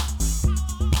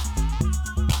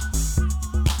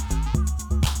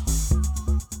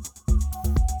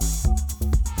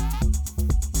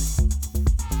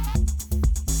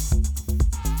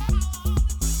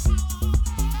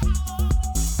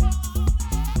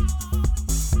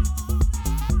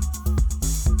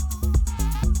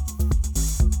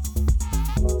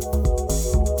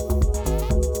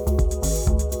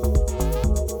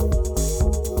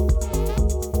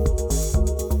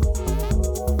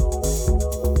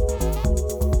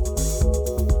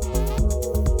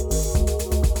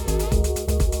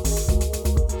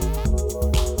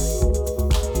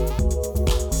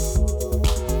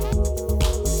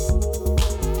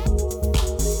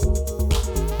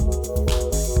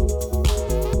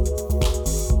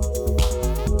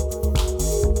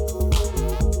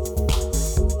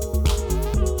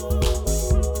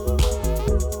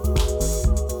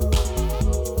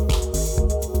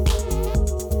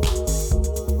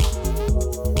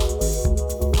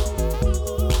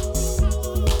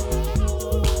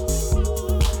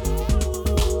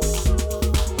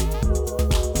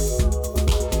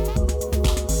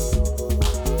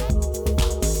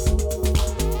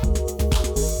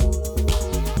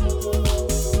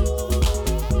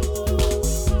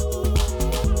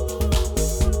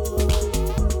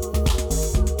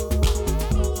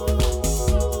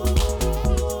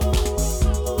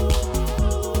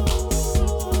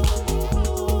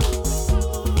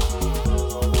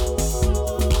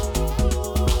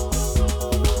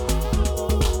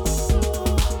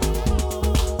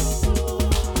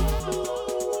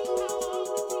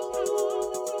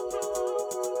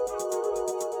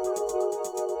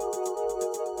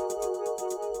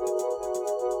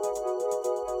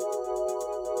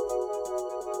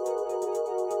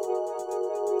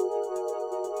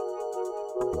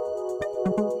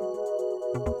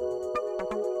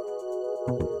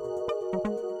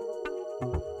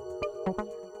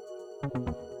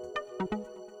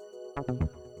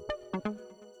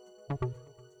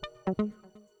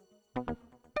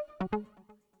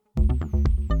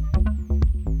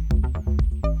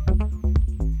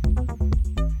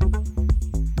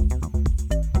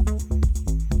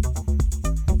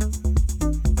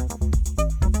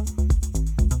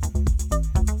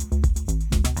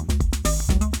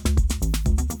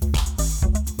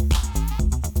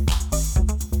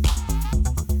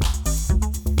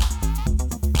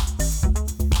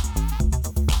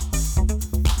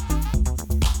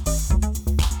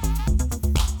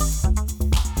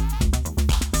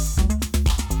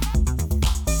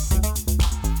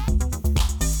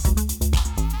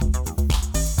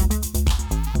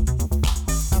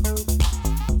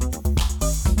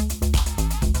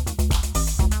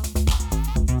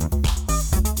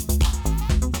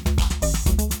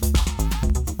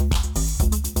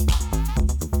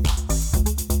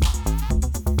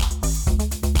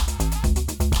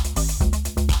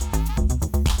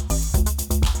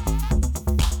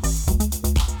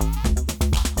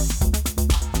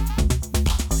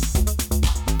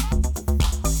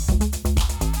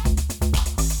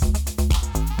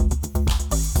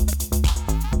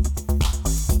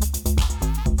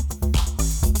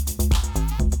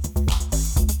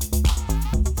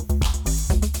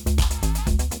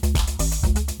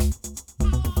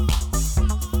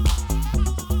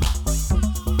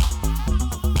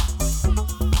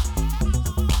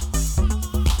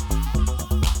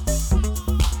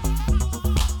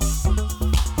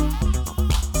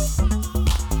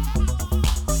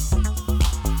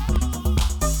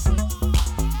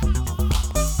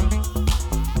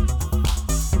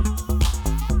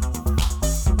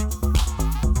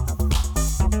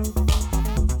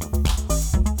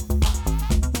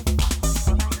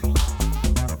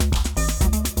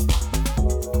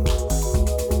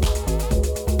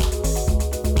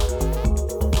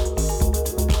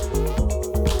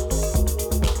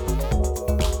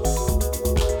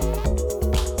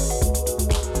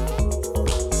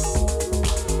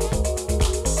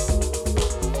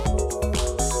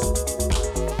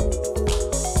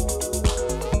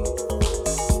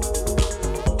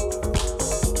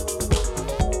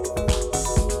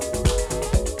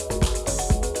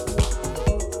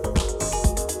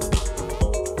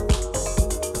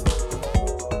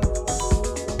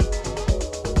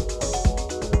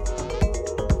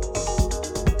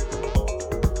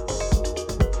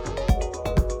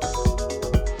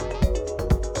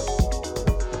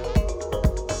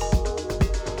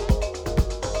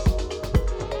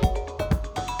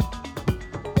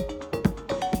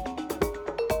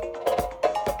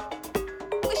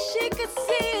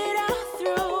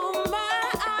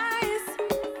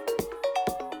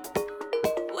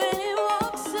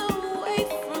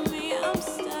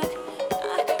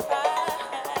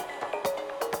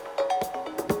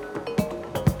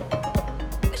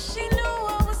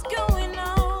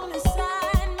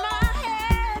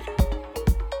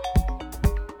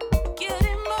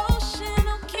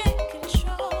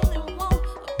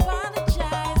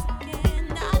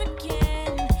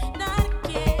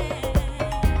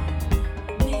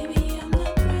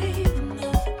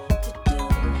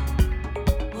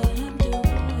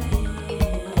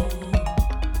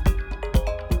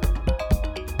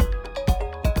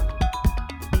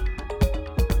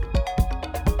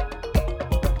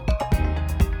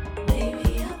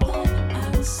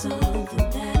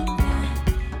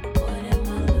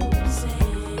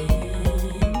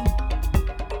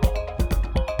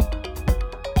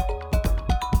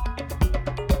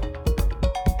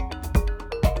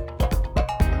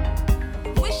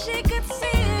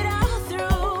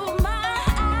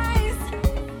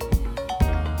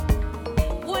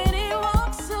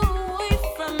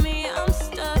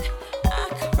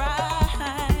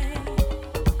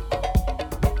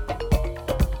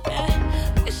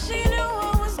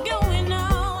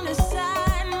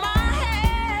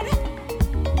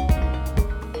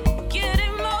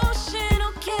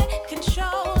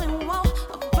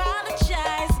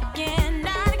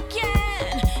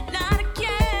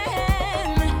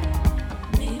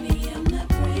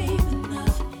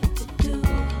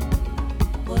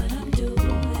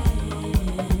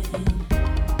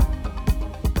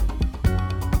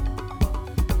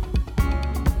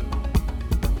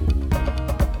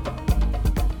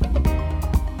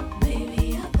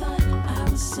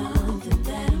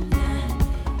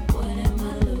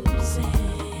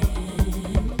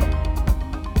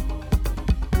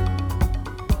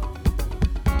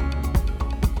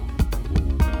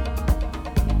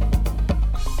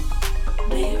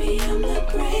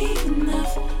 great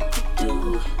enough to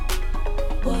do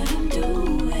what I'm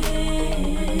doing.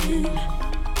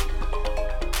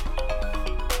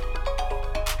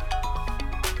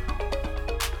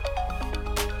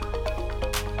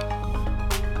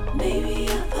 Maybe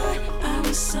I thought I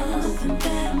was something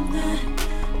that I'm not.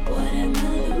 What am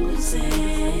I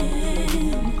losing?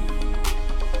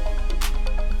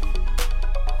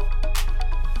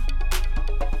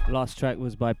 Last track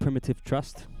was by Primitive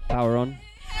Trust, Power On.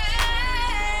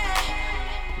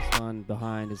 This one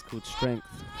behind is called Strength,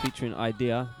 featuring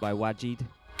Idea by Wajid.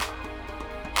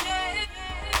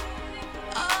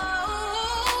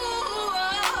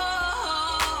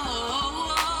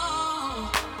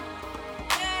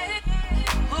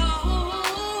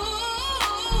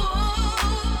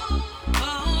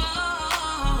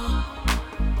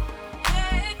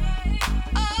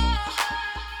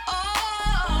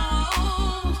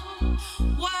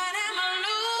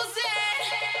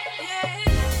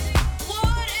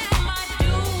 What am I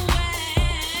doing?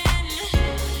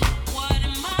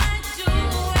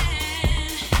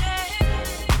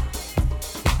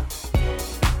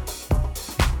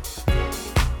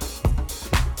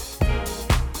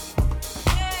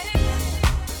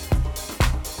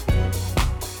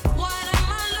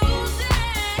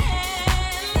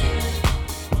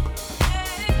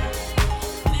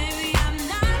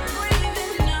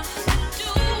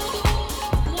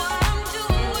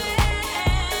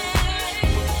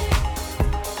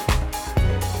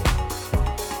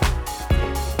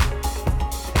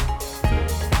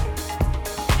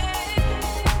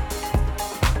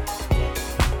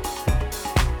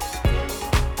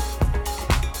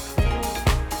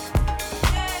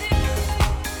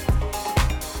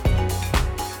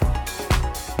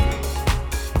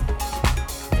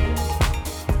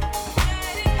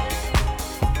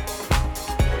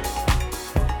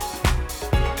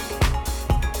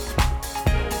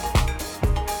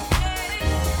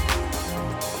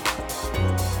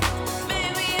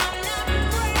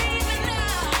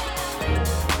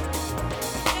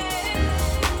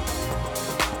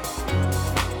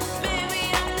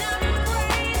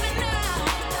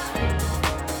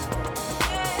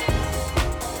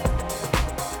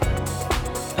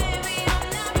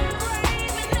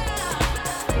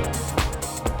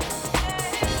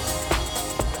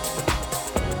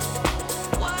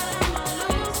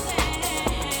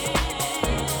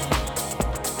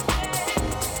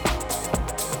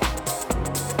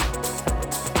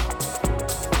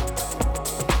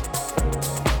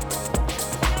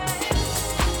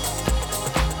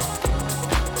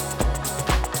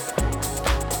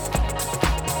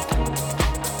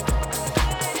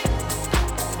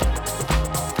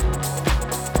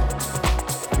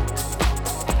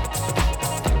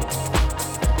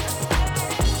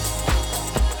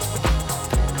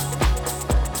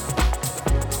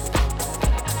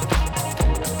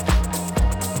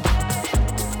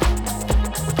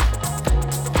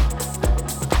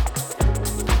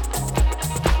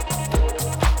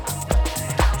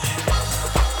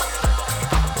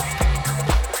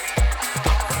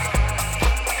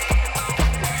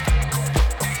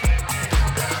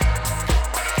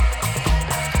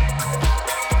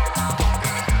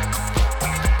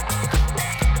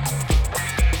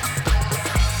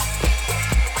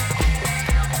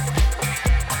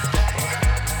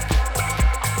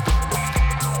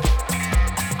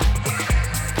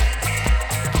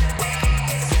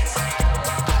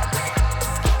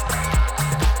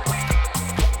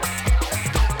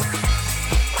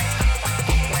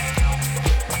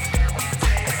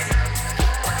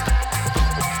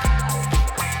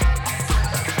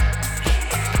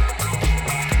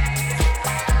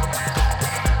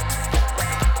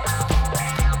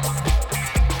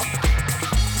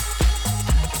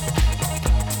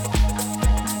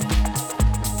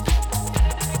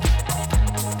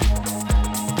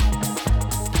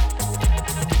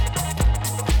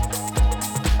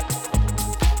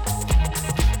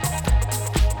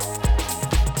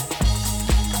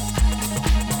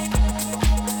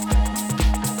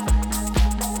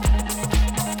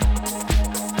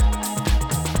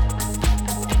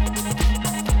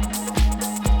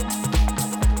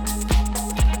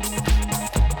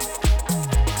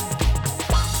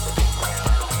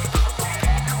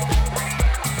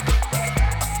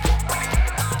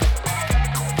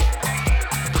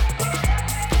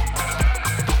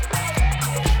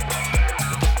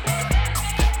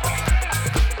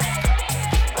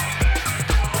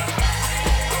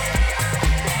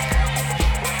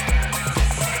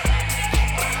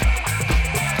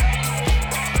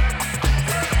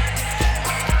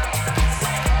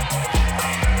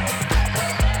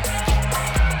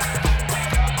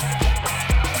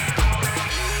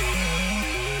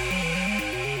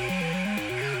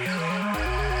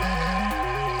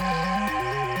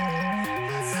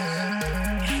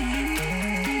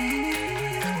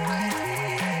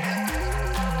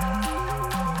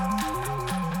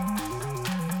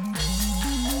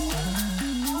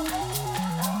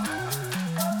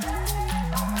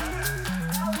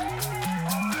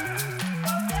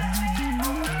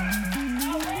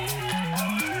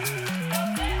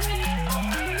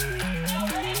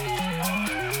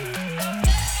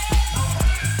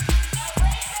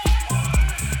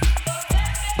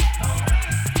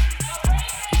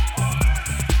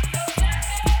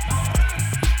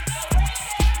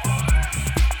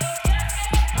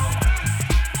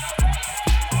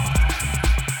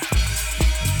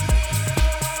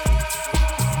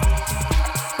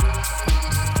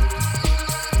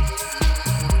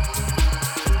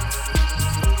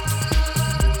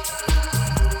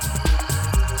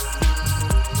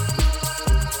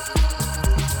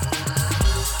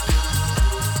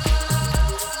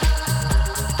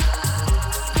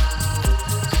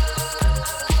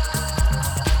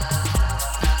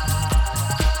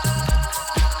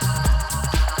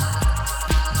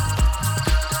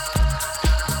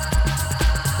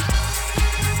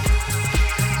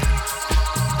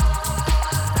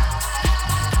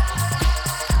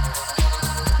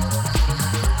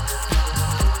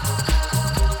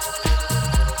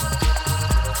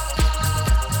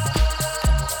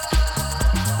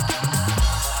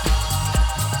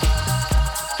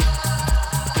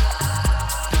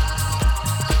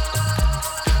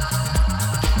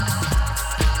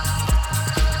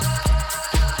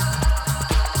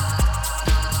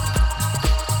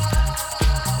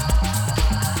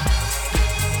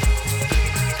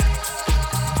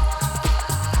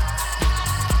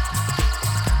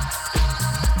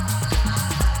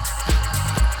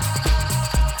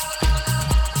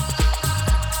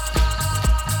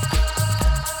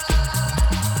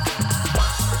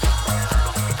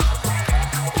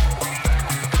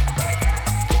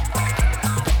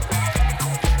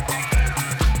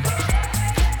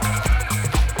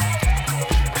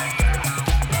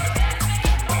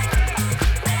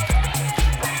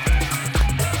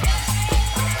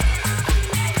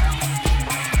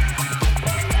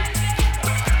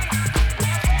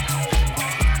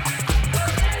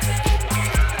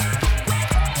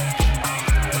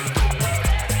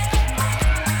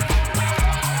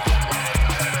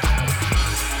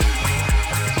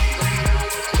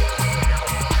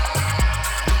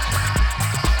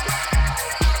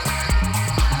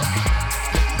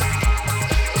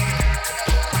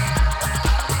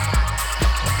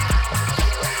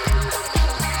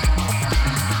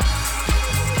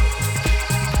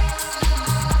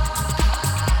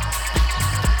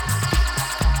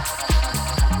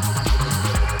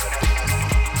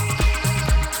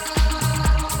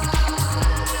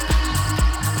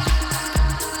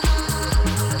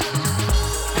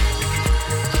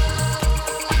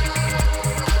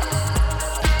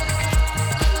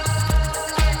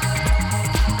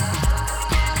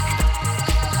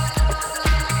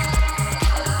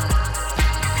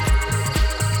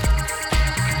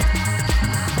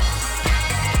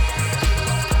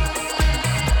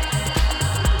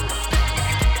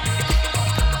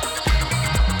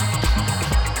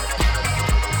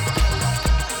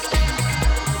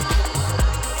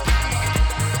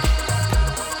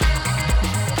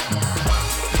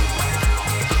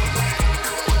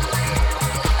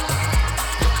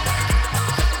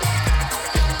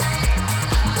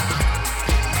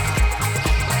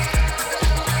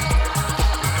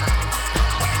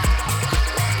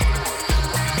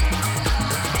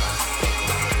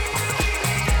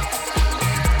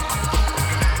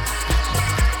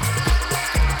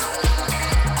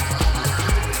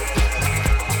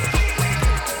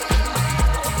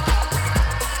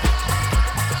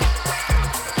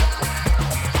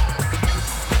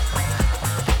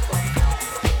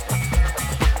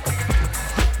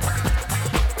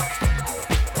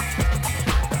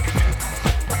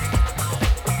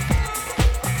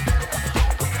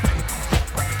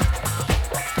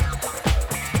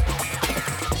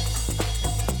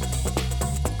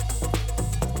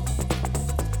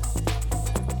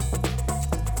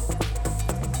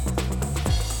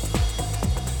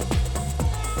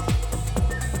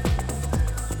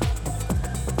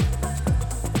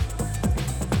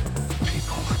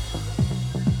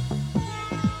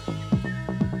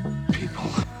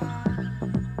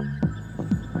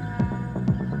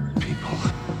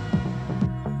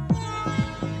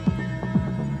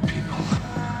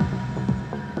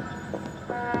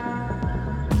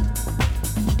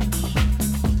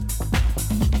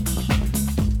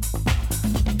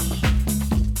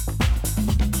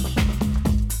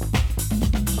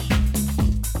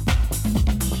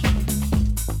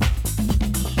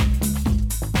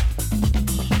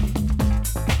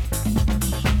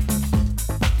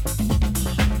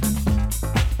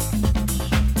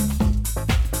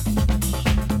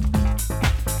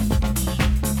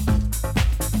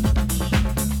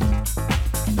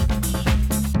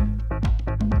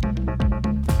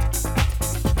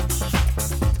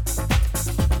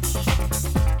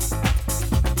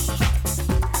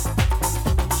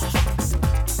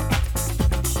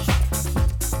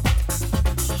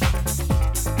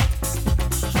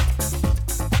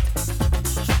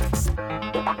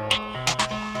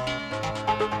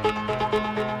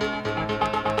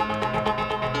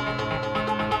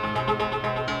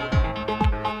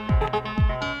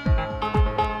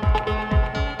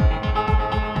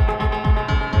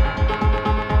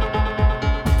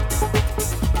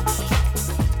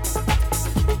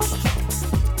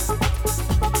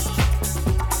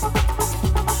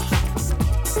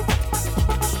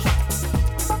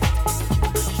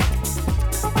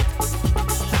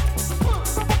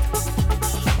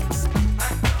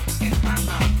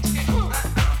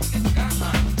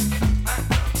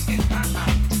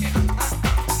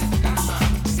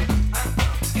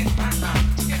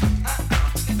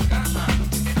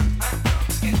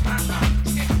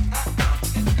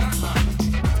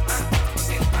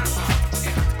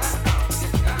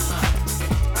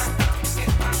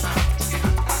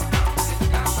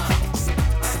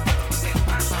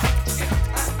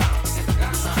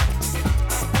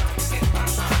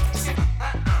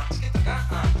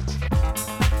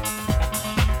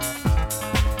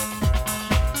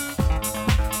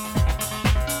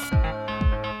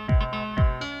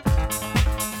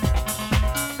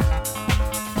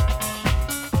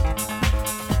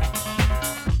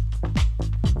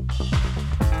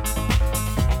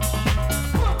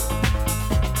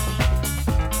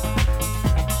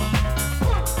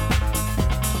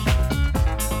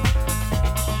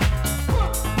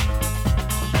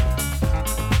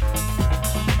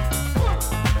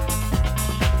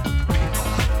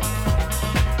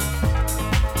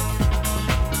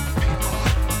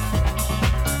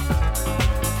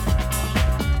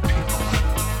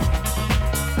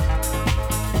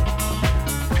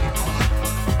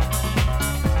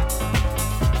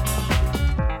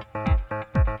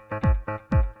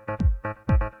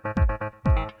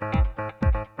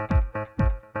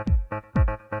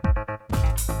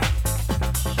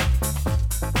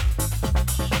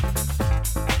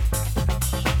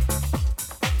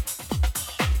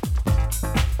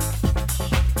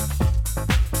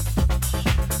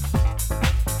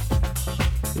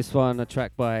 this one, a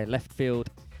track by Left Field.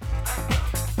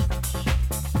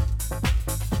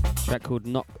 Track called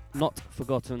Not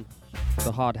Forgotten,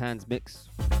 the Hard Hands mix.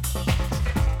 The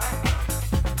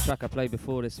track I played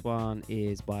before this one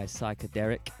is by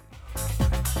Psychederic.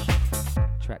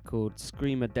 Track called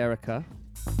Screamer Derica.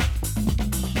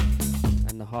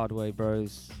 And the Hardway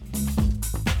Bros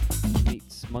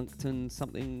meets Moncton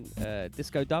something,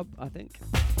 disco dub, I think.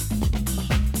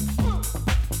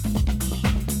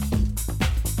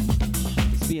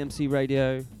 It's BMC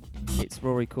Radio. It's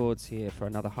Rory Chords here for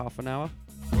another half an hour.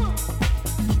 Give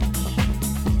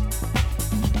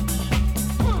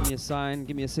me a sign,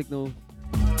 give me a signal.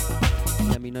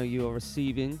 Let me know you are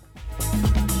receiving.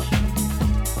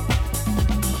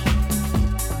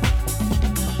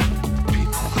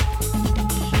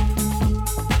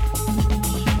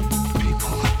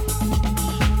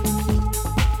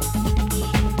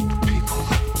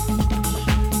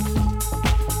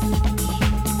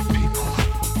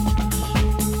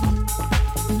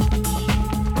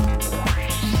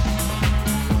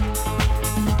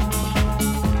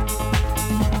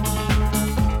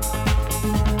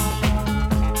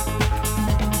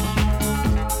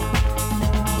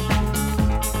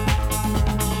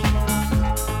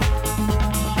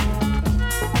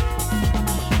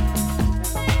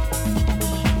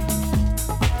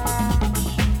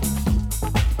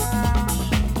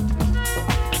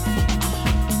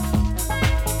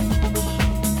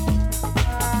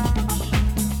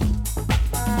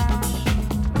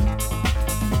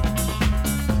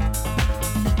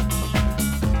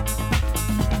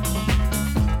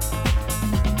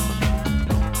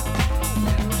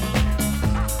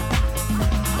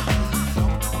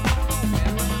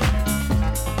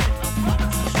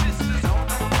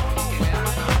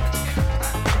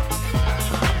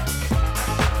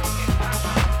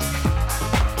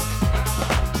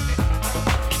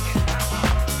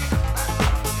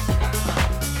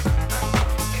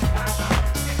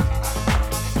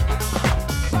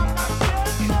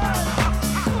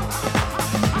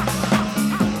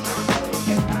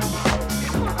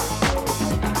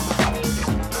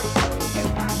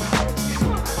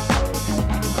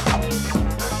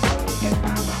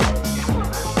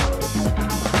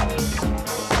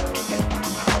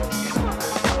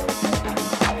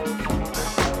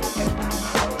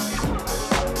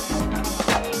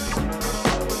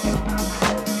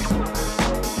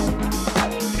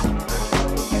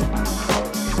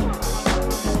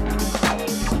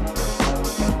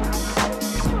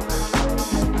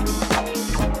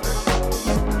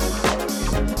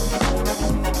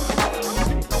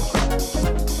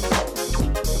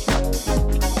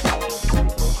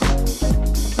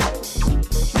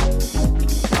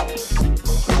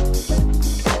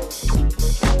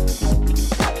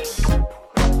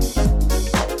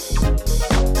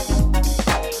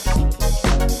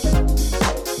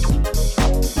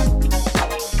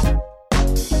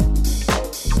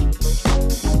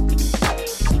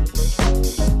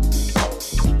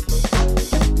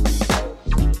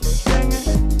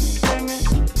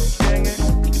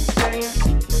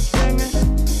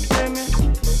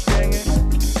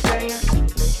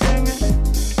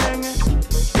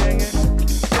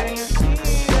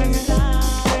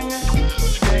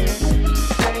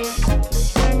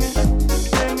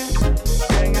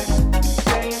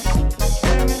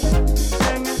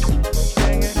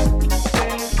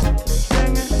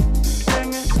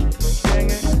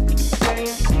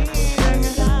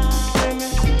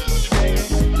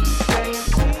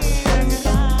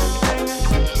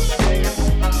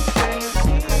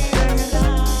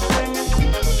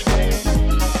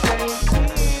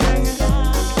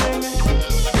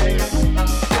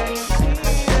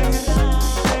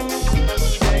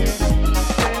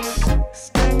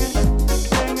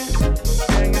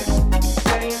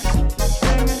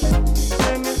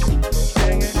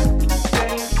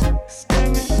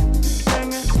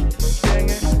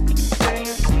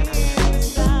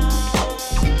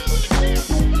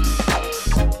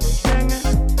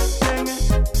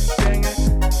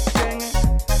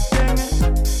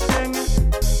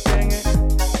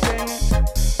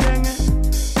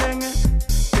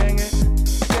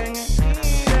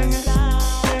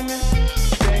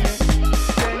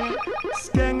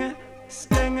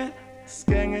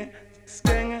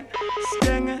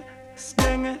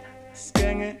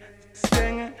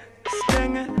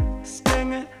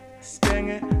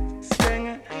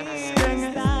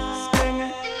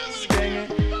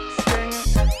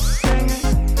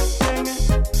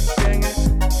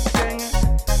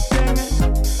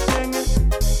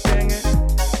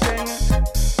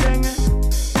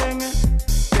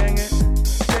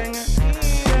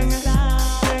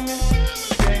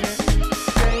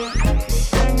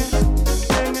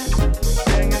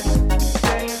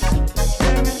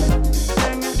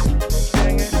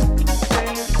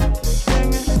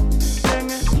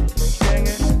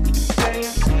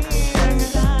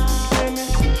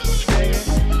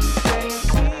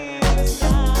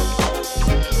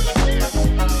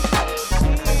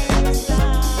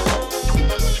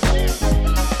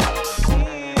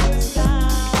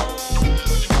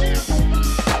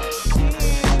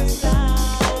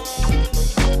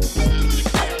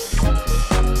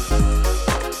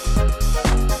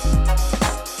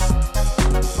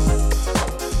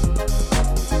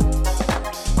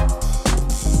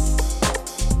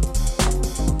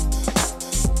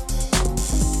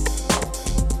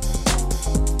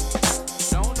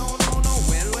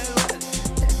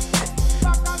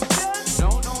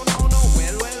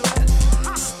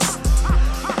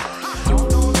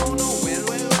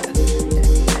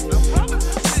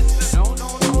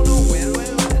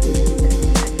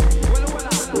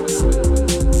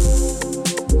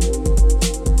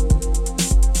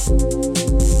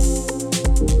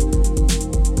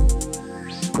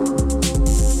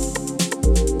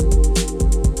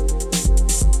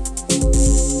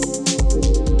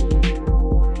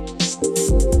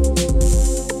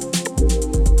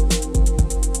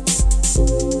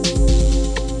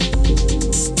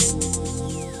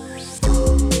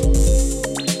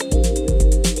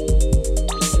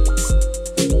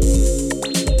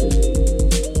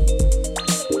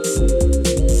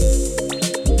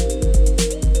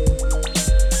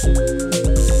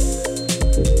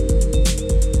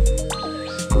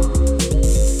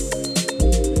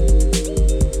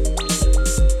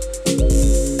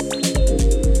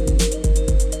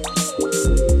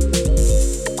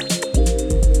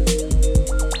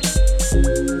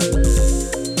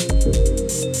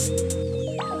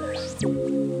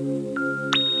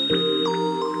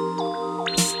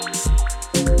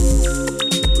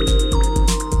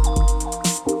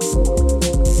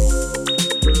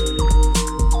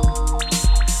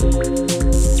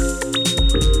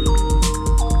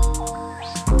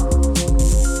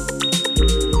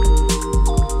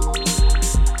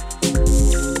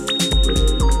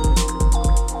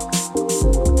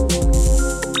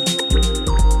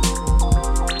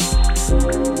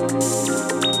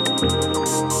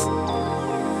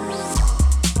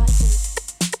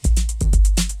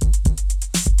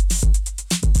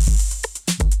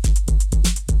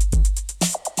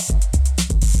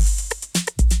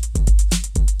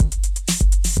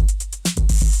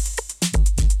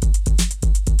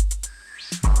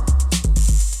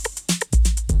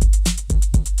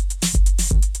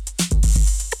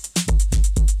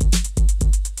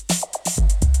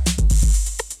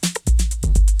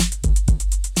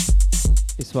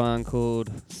 This one called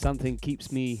Something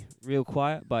Keeps Me Real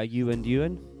Quiet by Ewan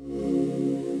Ewan.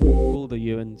 All the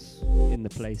Ewans in the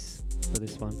place for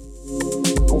this one.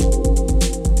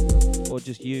 Or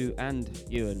just you and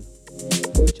Ewan,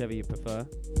 whichever you prefer.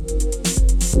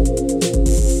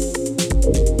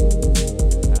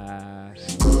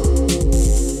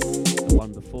 The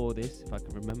one before this, if I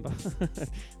can remember,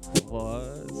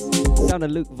 was Sound of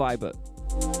Luke Vibert.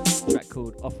 A track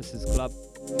called Officers Club.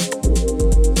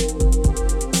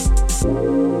 Just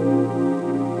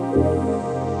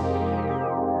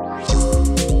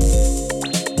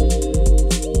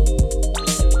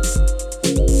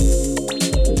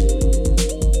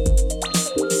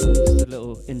a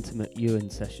little intimate Ewan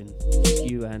session.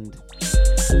 You and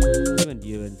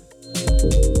Ewan.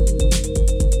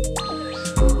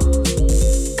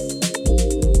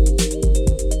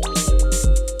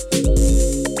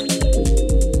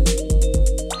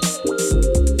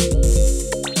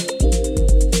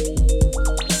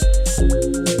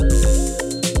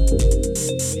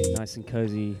 Nice and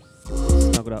cozy,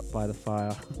 snuggled up by the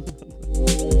fire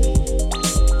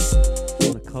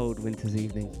on a cold winter's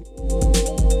evening.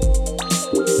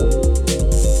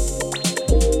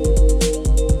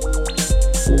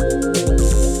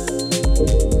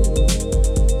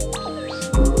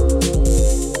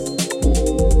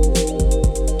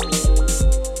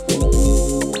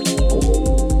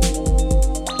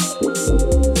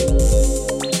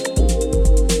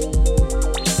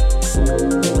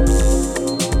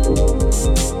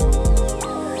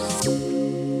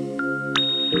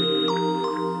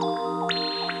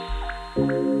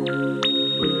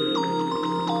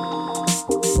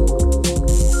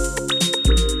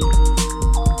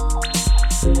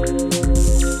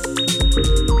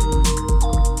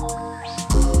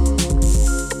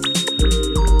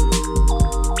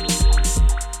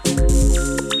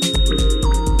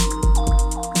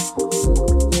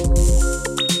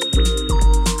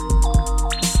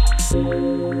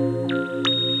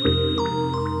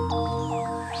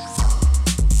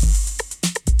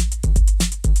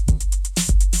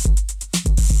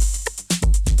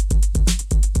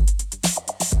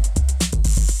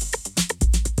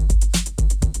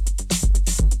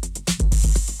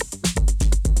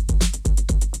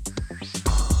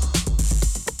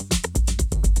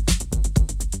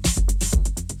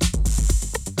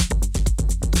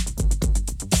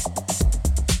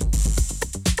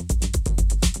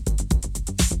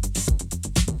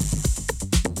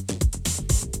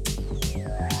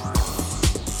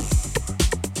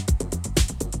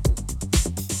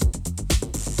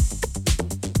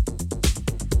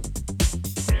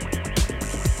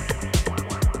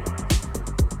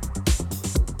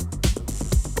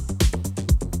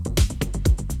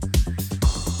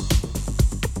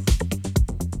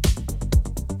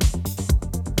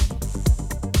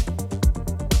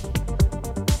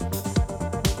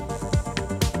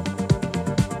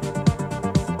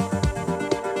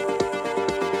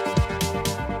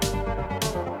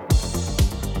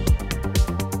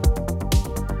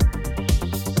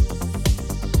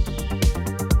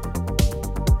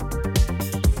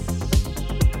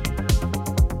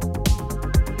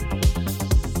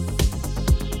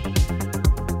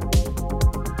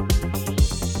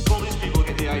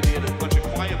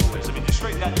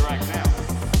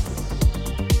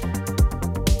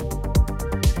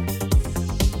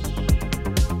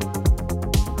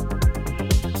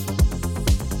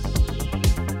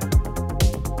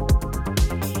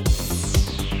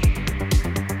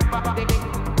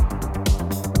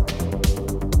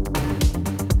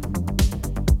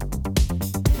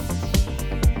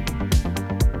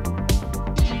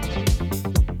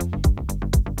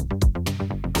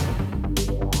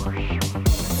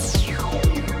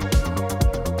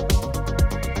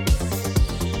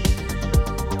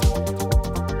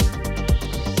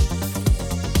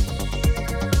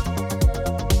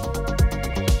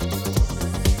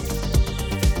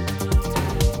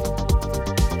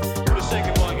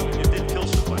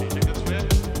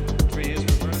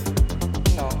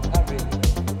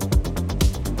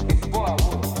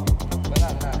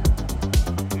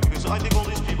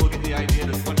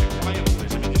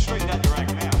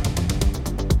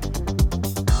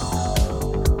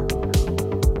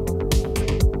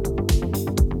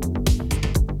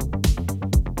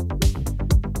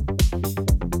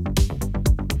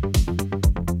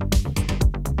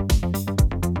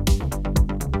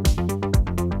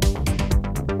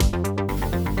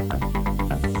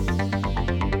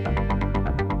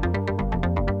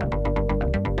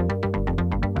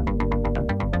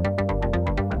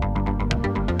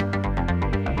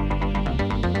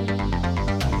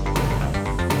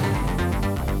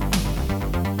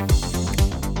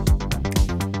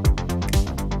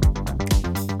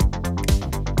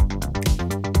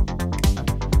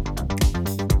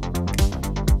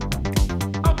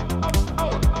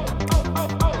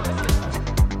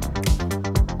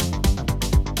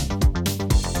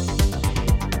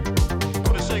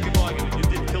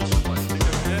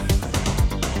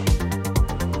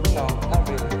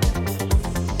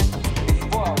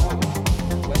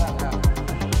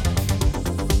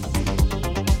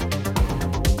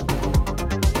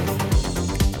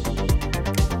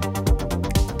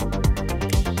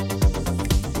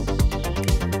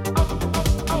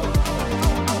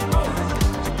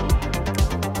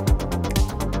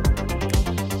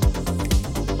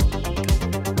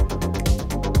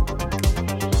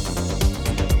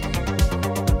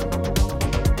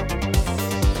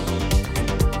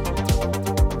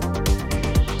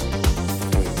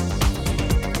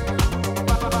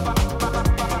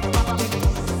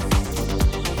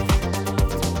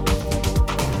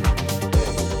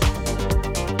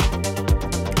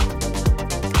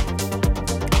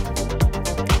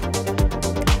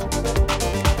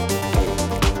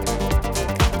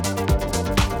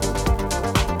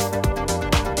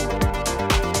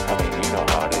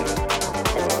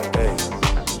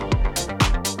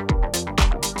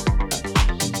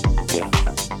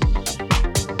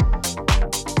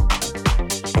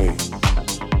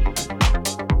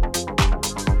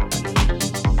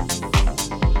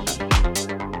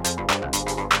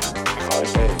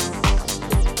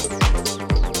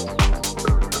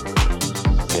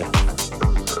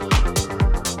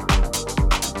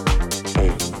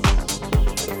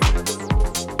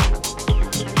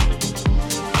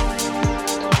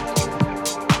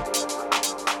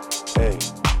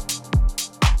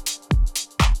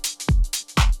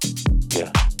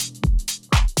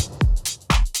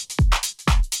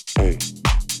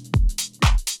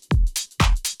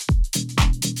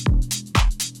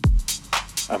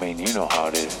 I mean, you know how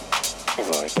it is. It's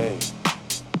like, hey.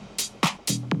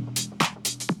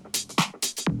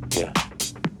 Yeah.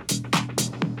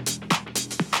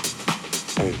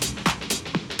 Hey.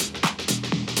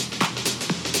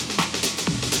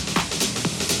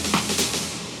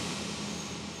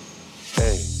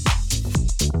 Hey.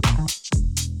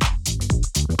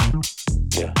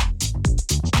 Yeah.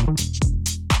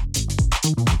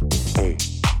 Hey.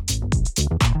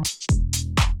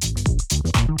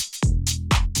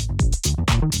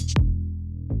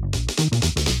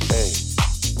 Hey.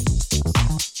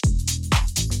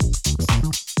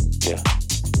 Yeah.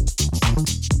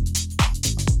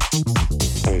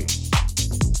 Hey.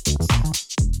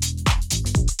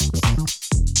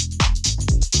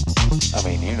 I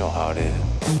mean, you know how it is.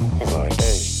 It's like,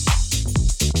 hey.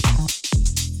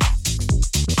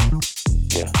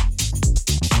 Yeah.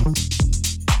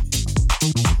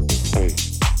 Hey.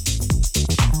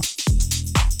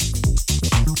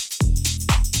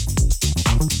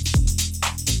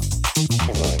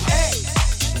 It's like, hey.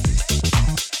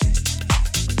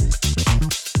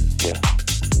 Yeah.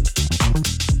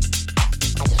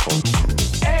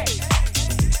 Hey.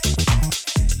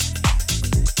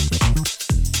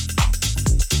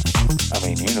 I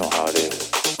mean, you know how it is.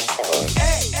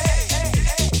 Hey.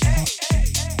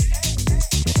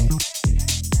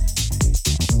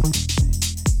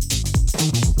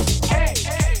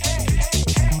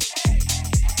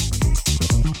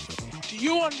 Do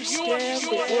you understand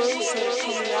the words that are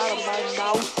coming out of my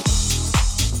mouth?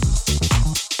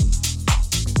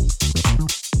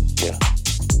 Yeah.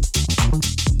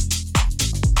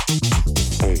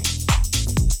 Hey.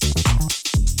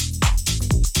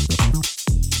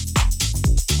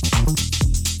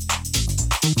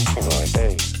 It's like,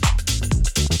 hey.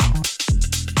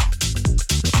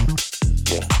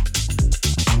 Yeah.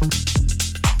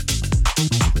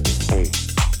 Hey.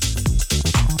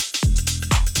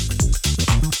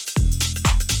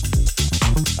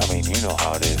 I mean, you know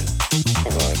how it is.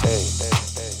 It's like, hey.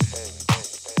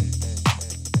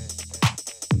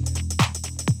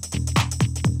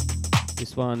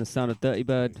 This one, the sound of Dirty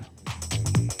Bird.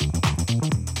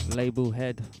 Label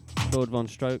head, Claude Von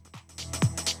Stroke.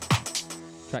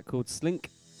 Track called Slink.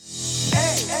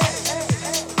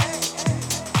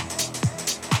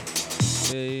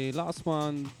 The last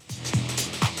one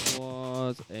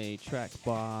was a track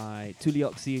by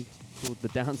Tulioxy called The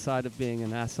Downside of Being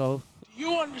an Asshole. Do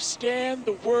you understand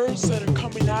the words that are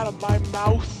coming out of my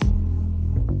mouth?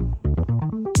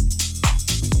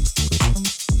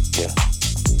 Yeah.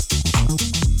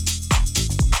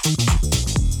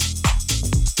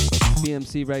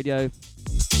 BMC Radio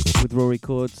with Rory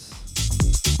Chords.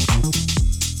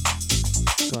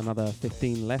 Got another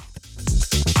 15 left.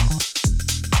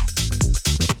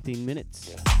 15 minutes.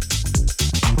 Yeah.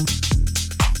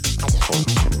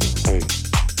 Hey.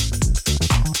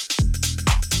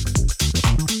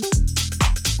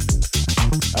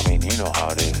 I mean, you know how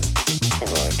it is.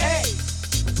 It's like, hey.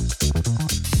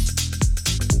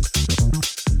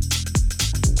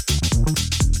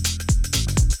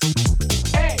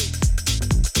 Hey!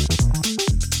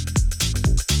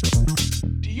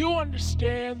 Do you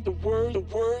understand the word?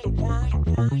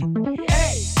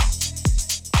 Hey!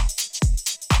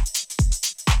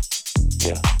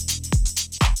 Yeah.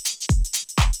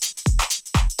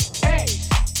 Hey!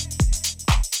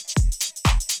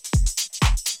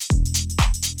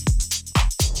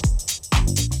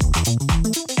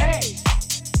 Hey!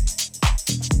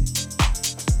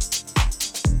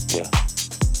 Yeah.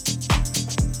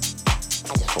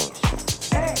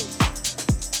 Hey!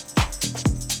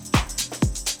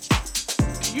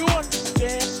 Do you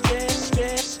understand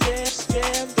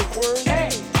the word?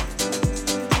 Hey!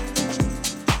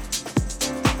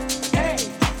 Hey!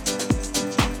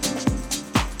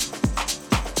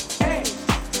 Hey!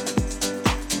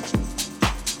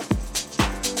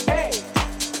 Hey! Hey!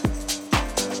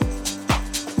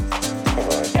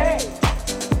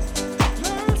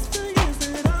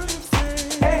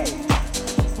 Hey!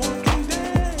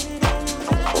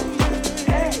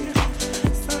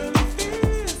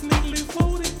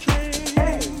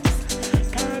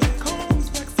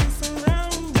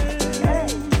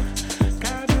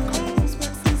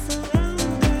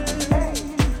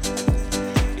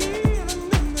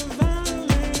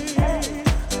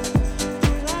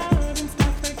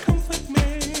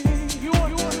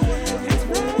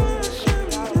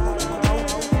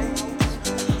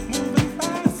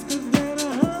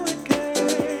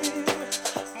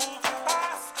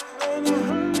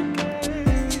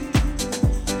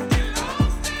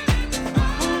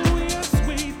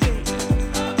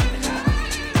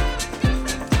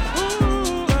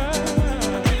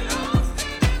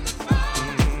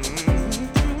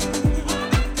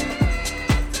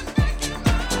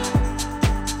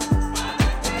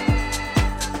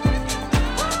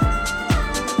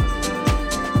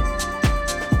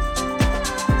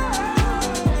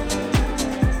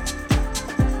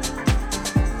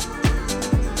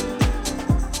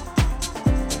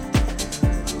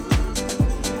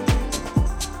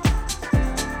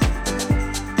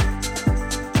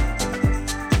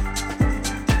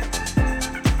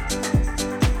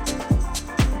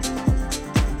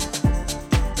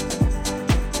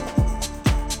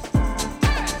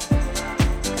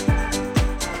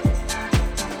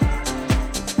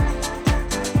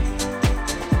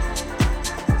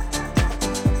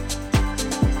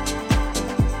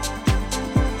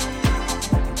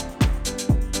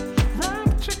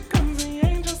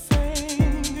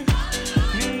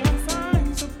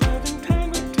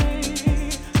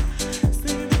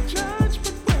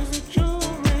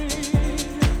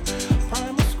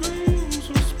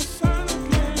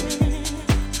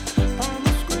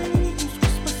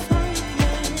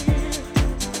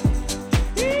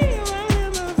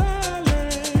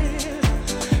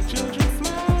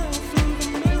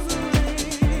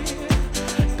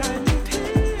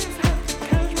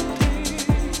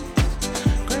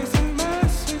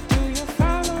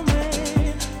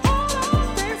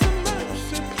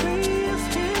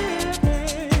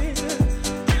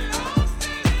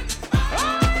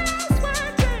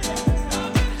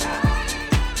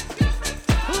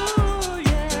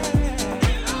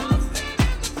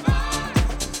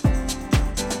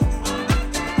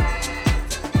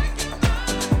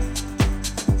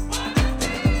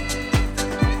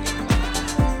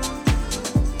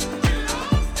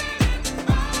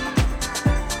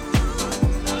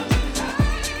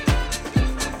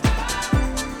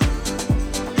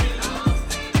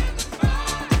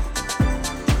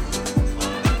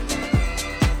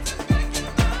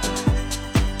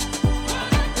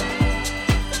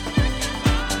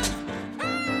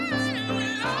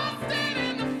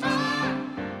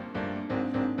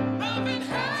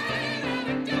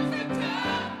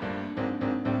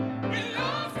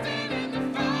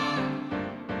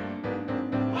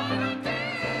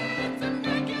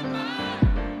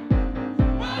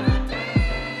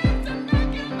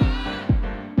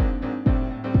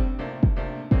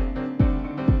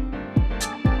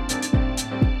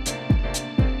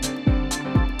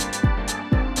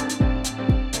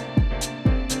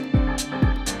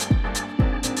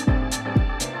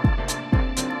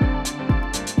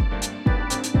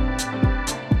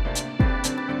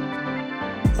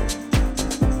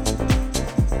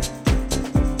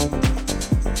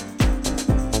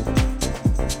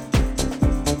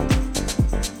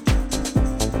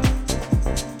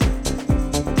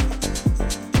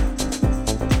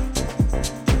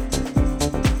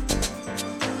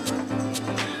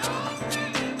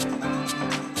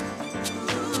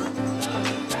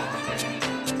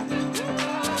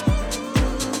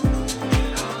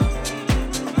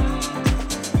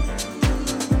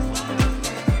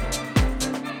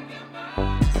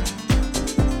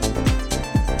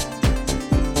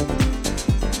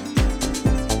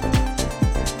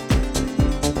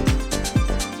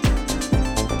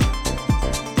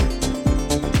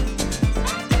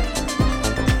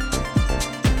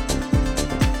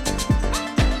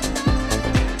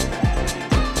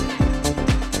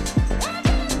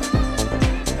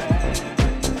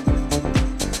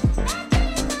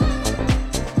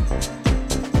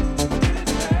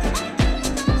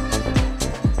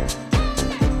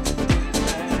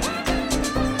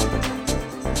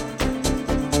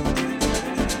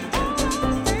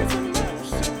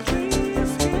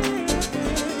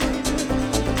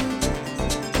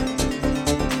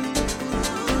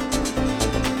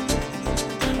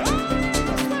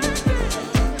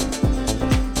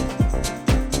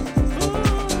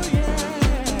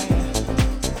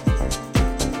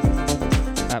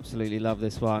 love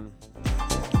this one.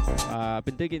 I've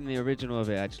been digging the original of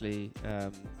it actually.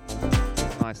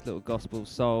 Nice little gospel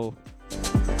soul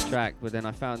track, but then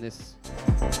I found this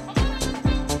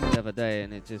the other day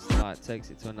and it just like takes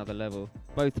it to another level.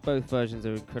 Both versions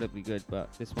are incredibly good,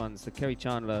 but this one's the Kerry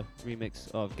Chandler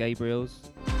remix of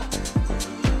Gabriel's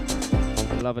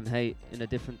Love and Hate in a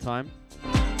Different Time.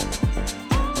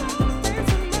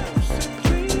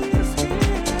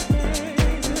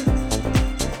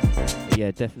 But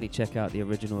yeah, definitely check out the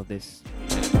original of this.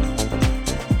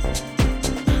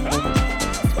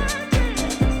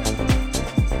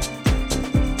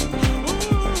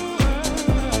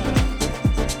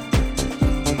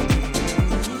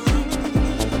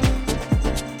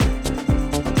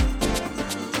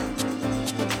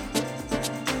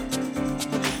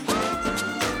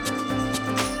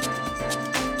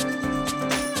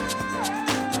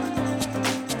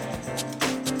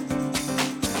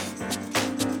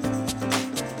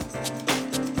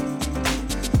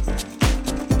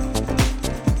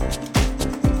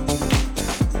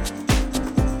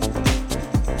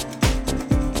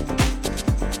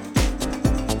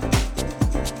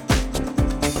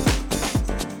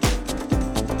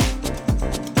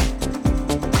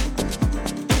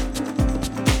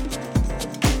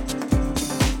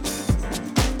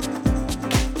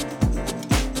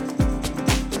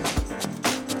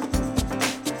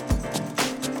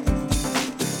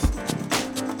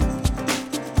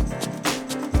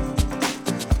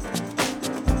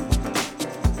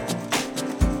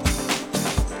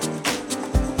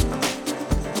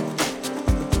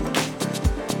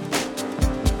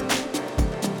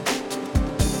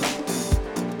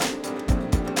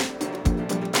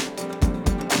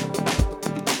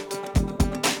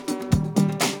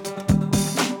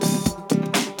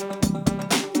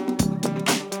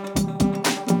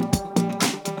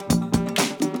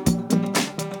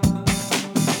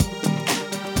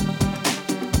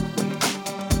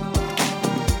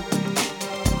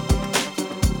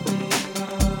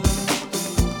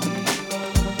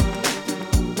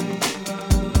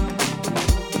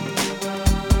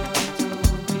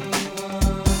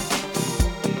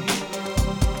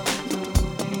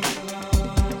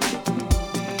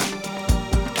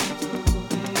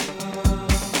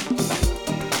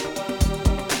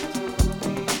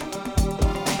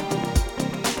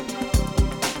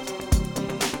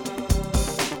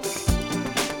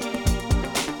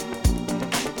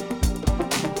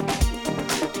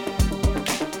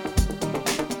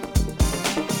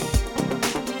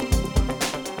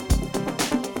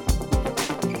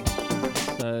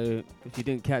 If you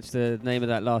didn't catch the name of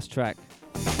that last track,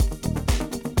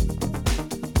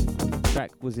 the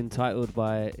track was entitled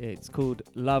it's called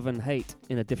Love and Hate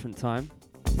in a Different Time.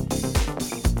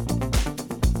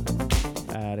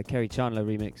 The Kerry Chandler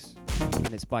remix,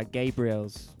 and it's by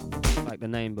Gabriel's, like the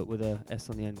name but with a S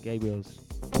on the end, Gabriel's.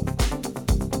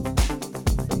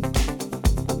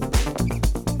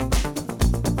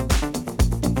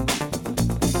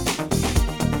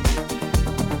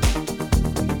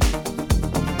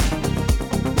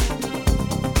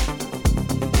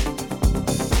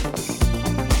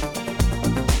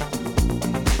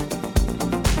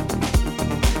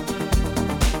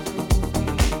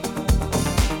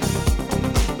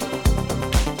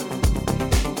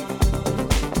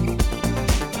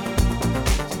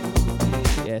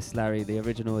 Larry, the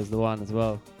original is the one as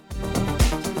well.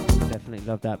 Definitely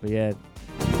love that, but yeah,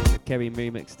 the Kerry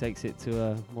remix takes it to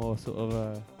a more sort of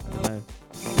I don't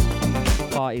know,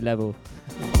 party level.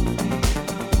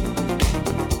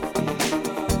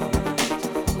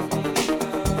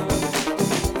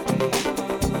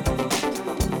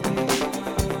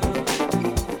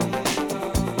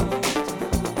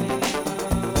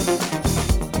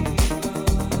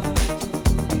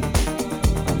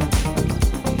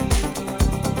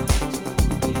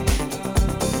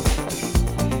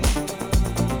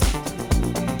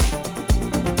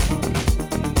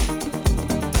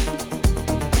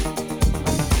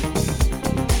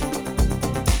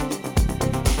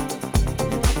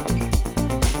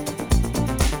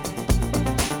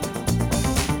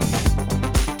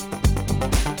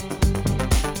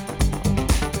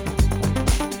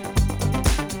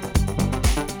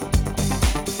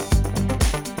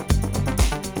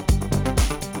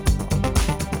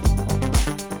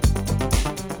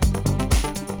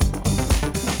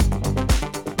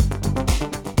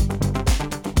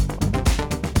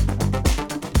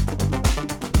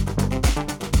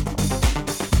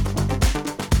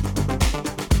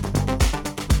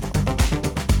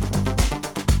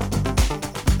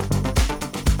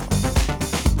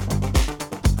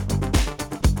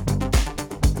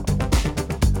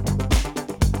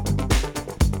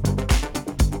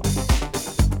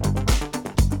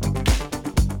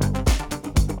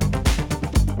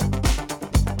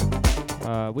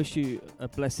 Wish you a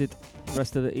blessed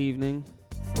rest of the evening.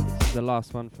 This is the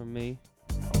last one from me.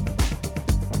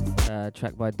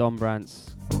 Track by Dom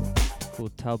Brantz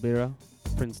called Talbira,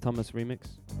 Prince Thomas remix.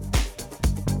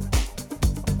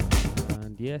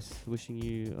 And yes, wishing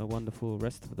you a wonderful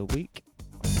rest of the week,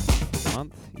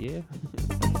 month, year,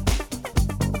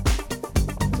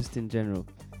 just in general.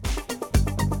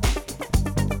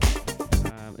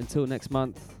 Until next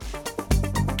month,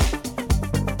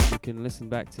 you can listen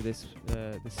back to this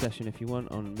session if you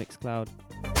want on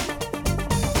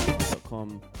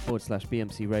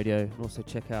mixcloud.com/BMC Radio, and also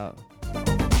check out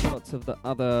lots of the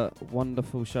other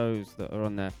wonderful shows that are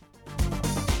on there.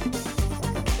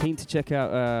 Keen to check out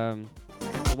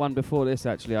the one before this,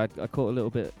 actually. I caught a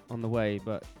little bit on the way,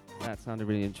 but that sounded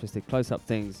really interesting. Close Up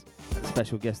Things,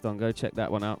 special guest on. Go check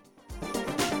that one out.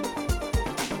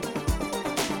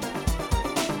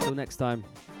 Until next time.